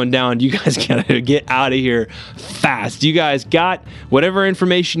stuff's going down. You guys gotta get out of here fast. You guys got whatever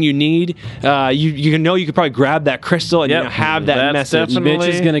information you need. You know you could probably grab that crystal and have that That's message. definitely-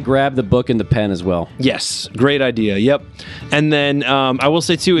 Mitch is going to grab the book and the pen as well. Yes, great idea. Yep. And then I will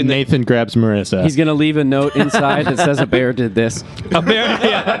say too, in the Nathan grabs Marissa. He's going to leave a note inside that says a bear did this. a bear,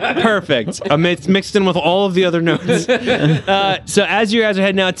 yeah, perfect. It's mixed in with all of the other notes. So as you guys are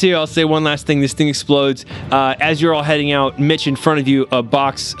heading out too, I'll say one last thing. This thing explodes. As you're all heading out, Mitch, in front of you, a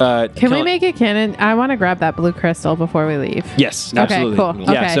box. Can we make it canon? I want to grab that blue crystal before we leave. Yes, Okay, absolutely. cool.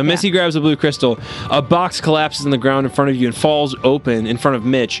 Yeah, Okay, so Missy grabs a blue crystal. A box collapses on the ground in front of you and falls open in front of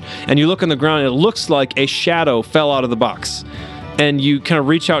Mitch. And you look on the ground, and it looks like a shadow fell out of the box. And you kind of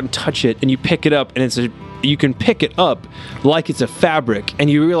reach out and touch it, and you pick it up, and you can pick it up like it's a fabric, and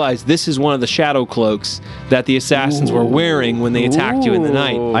you realize this is one of the shadow cloaks that the assassins were wearing when they attacked you in the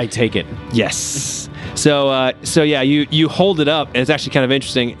night. I take it. Yes. So yeah, you hold it up, and it's actually kind of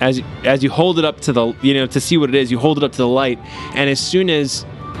interesting as you hold it up to the to see what it is. You hold it up to the light, and as soon as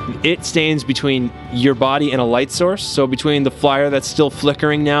it stands between your body and a light source, so between the flyer that's still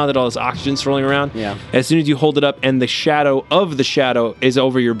flickering now that all this oxygen's swirling around. Yeah. As soon as you hold it up and the shadow of the shadow is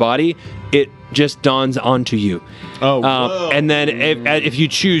over your body, it just dawns onto you. And then if you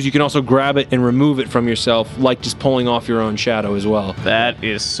choose, you can also grab it and remove it from yourself, like just pulling off your own shadow as well. That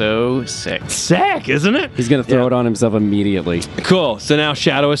is so sick. Sick, isn't it? He's going to throw it on himself immediately. Cool. So now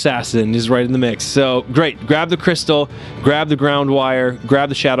Shadow Assassin is right in the mix. So great. Grab the crystal, grab the ground wire, grab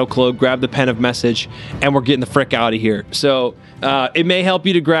the shadow cloak, grab the pen of message, and we're getting the frick out of here. So it may help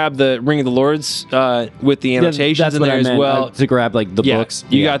you to grab the Ring of the Lords with the annotations That's in what there I as meant, well. to grab like the books.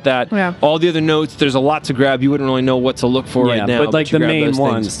 You got that. Yeah. All the other notes, there's a lot to grab. You wouldn't really know what to look for right now. but like you the grab main those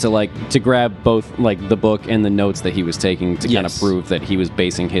ones things. to grab both like the book and the notes that he was taking to kind of Yes. prove that he was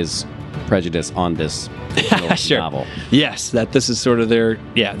basing his prejudice on this Sure. novel. Yes, that this is sort of their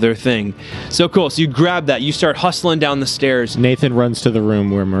thing. So cool. So you grab that. You start hustling down the stairs. Nathan runs to the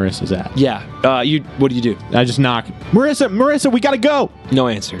room where Marissa's at. Yeah. What do you do? I just knock. Marissa, we gotta go. No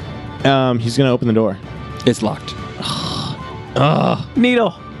answer. He's gonna open the door. It's locked.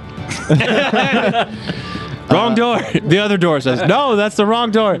 Needle. Wrong door. The other door says, no, that's the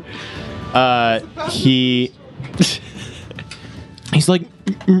wrong door. He's like,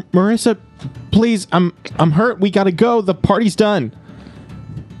 Marissa, please, I'm hurt. We gotta go. The party's done.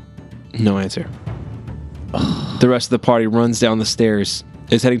 No answer. The rest of the party runs down the stairs,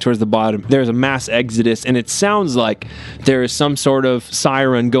 is heading towards the bottom. There's a mass exodus, and it sounds like there is some sort of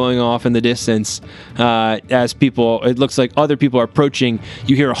siren going off in the distance as people, it looks like other people are approaching.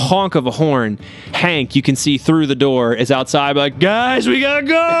 You hear a honk of a horn. Hank, you can see through the door, is outside like, guys, we gotta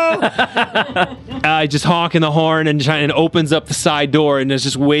go! Just honking the horn and opens up the side door and is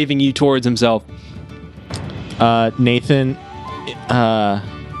just waving you towards himself. Nathan,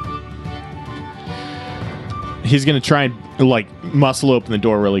 he's gonna try and like muscle open the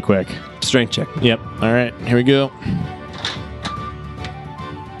door really quick. Strength check. Yep. All right, here we go.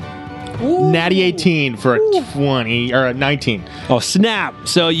 Natty 18 for a 20 or a 19. Oh, snap.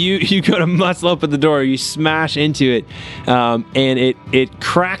 So you go to muscle open the door, you smash into it, and it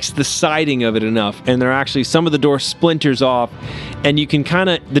cracks the siding of it enough, and there are actually some of the door splinters off, and you can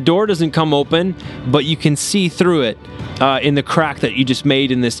the door doesn't come open, but you can see through it in the crack that you just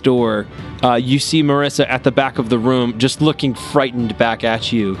made in this door. You see Marissa at the back of the room, just looking frightened back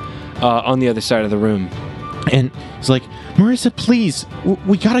at you on the other side of the room. And he's like, Marissa, please,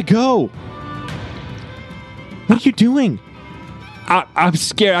 we gotta go. What are you doing? I'm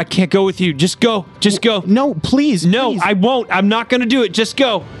scared. I can't go with you. Just go. Just go. No, please. No, please. I won't. I'm not going to do it. Just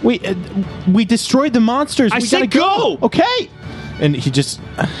go. We destroyed the monsters. I We said gotta go. Okay. And he just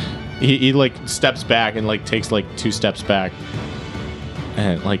he like steps back and like takes like 2 steps back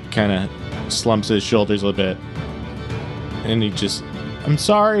and like kind of slumps his shoulders a little bit. And he just, I'm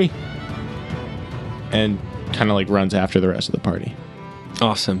sorry. And kind of like runs after the rest of the party.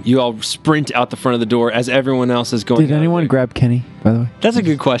 Awesome. You all sprint out the front of the door as everyone else is going. Did anyone grab Kenny, by the way? That's a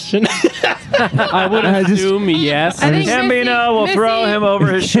good question. I would assume yes. I think Gambino will throw him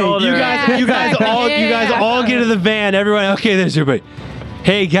over his shoulder. you guys all get to the van. Everyone, okay, there's everybody.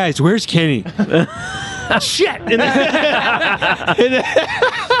 Hey guys, where's Kenny? Shit!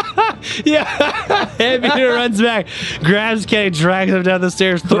 Yeah, Peter runs back, grabs Kenny, drags him down the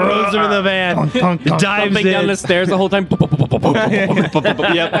stairs, throws him in the van, dives Jumping in. down the stairs the whole time.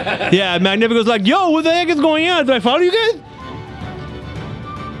 Yep. Yeah, Magnifico's like, yo, what the heck is going on? Do I follow you guys?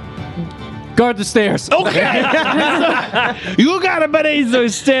 Guard the stairs. Okay. You got it, buddy. So he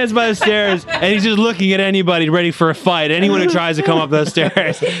stands by the stairs and he's just looking at anybody ready for a fight. Anyone who tries to come up those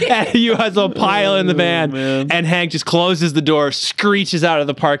stairs. And you guys will pile in the van. And Hank just closes the door, screeches out of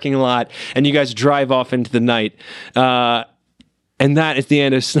the parking lot, and you guys drive off into the night. And that is the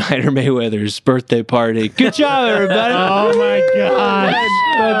end of Snyder Mayweather's birthday party. Good job, everybody. Oh my gosh.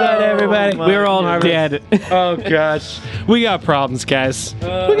 Well done, everybody. We're all dead. Oh, gosh. We got problems, guys.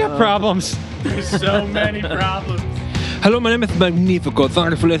 We got problems. So many problems. Hello, my name is Magnifico. Thank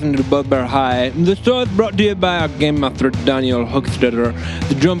you for listening to Bugbear High. The show is brought to you by our game master, Daniel Hookstetter.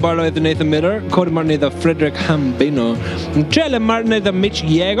 The drum baller is Nathan Miller. Cody Martin is Frederick Hambino. Charlie Martin is Mitch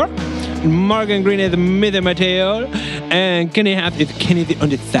Yeager. Morgan Green is Mithy Mateo. And Kenny Haft is Kenny the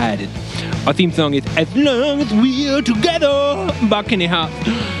Undecided. Our theme song is As Long As We're Together by Kenny Haft.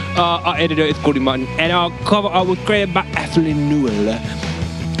 Our editor is Cody Martin. And our cover art was created by Ashley Newell.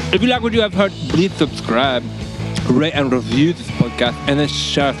 If you like what you have heard, please subscribe, rate and review this podcast, and then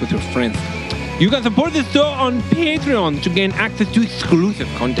share it with your friends. You can support this show on Patreon to gain access to exclusive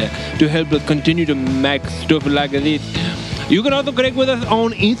content to help us continue to make stuff like this. You can also connect with us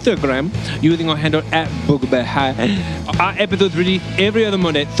on Instagram using our handle @BugbearHigh. Our episodes release every other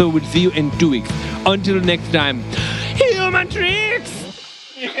Monday, so we'll see you in 2 weeks. Until next time, human tricks!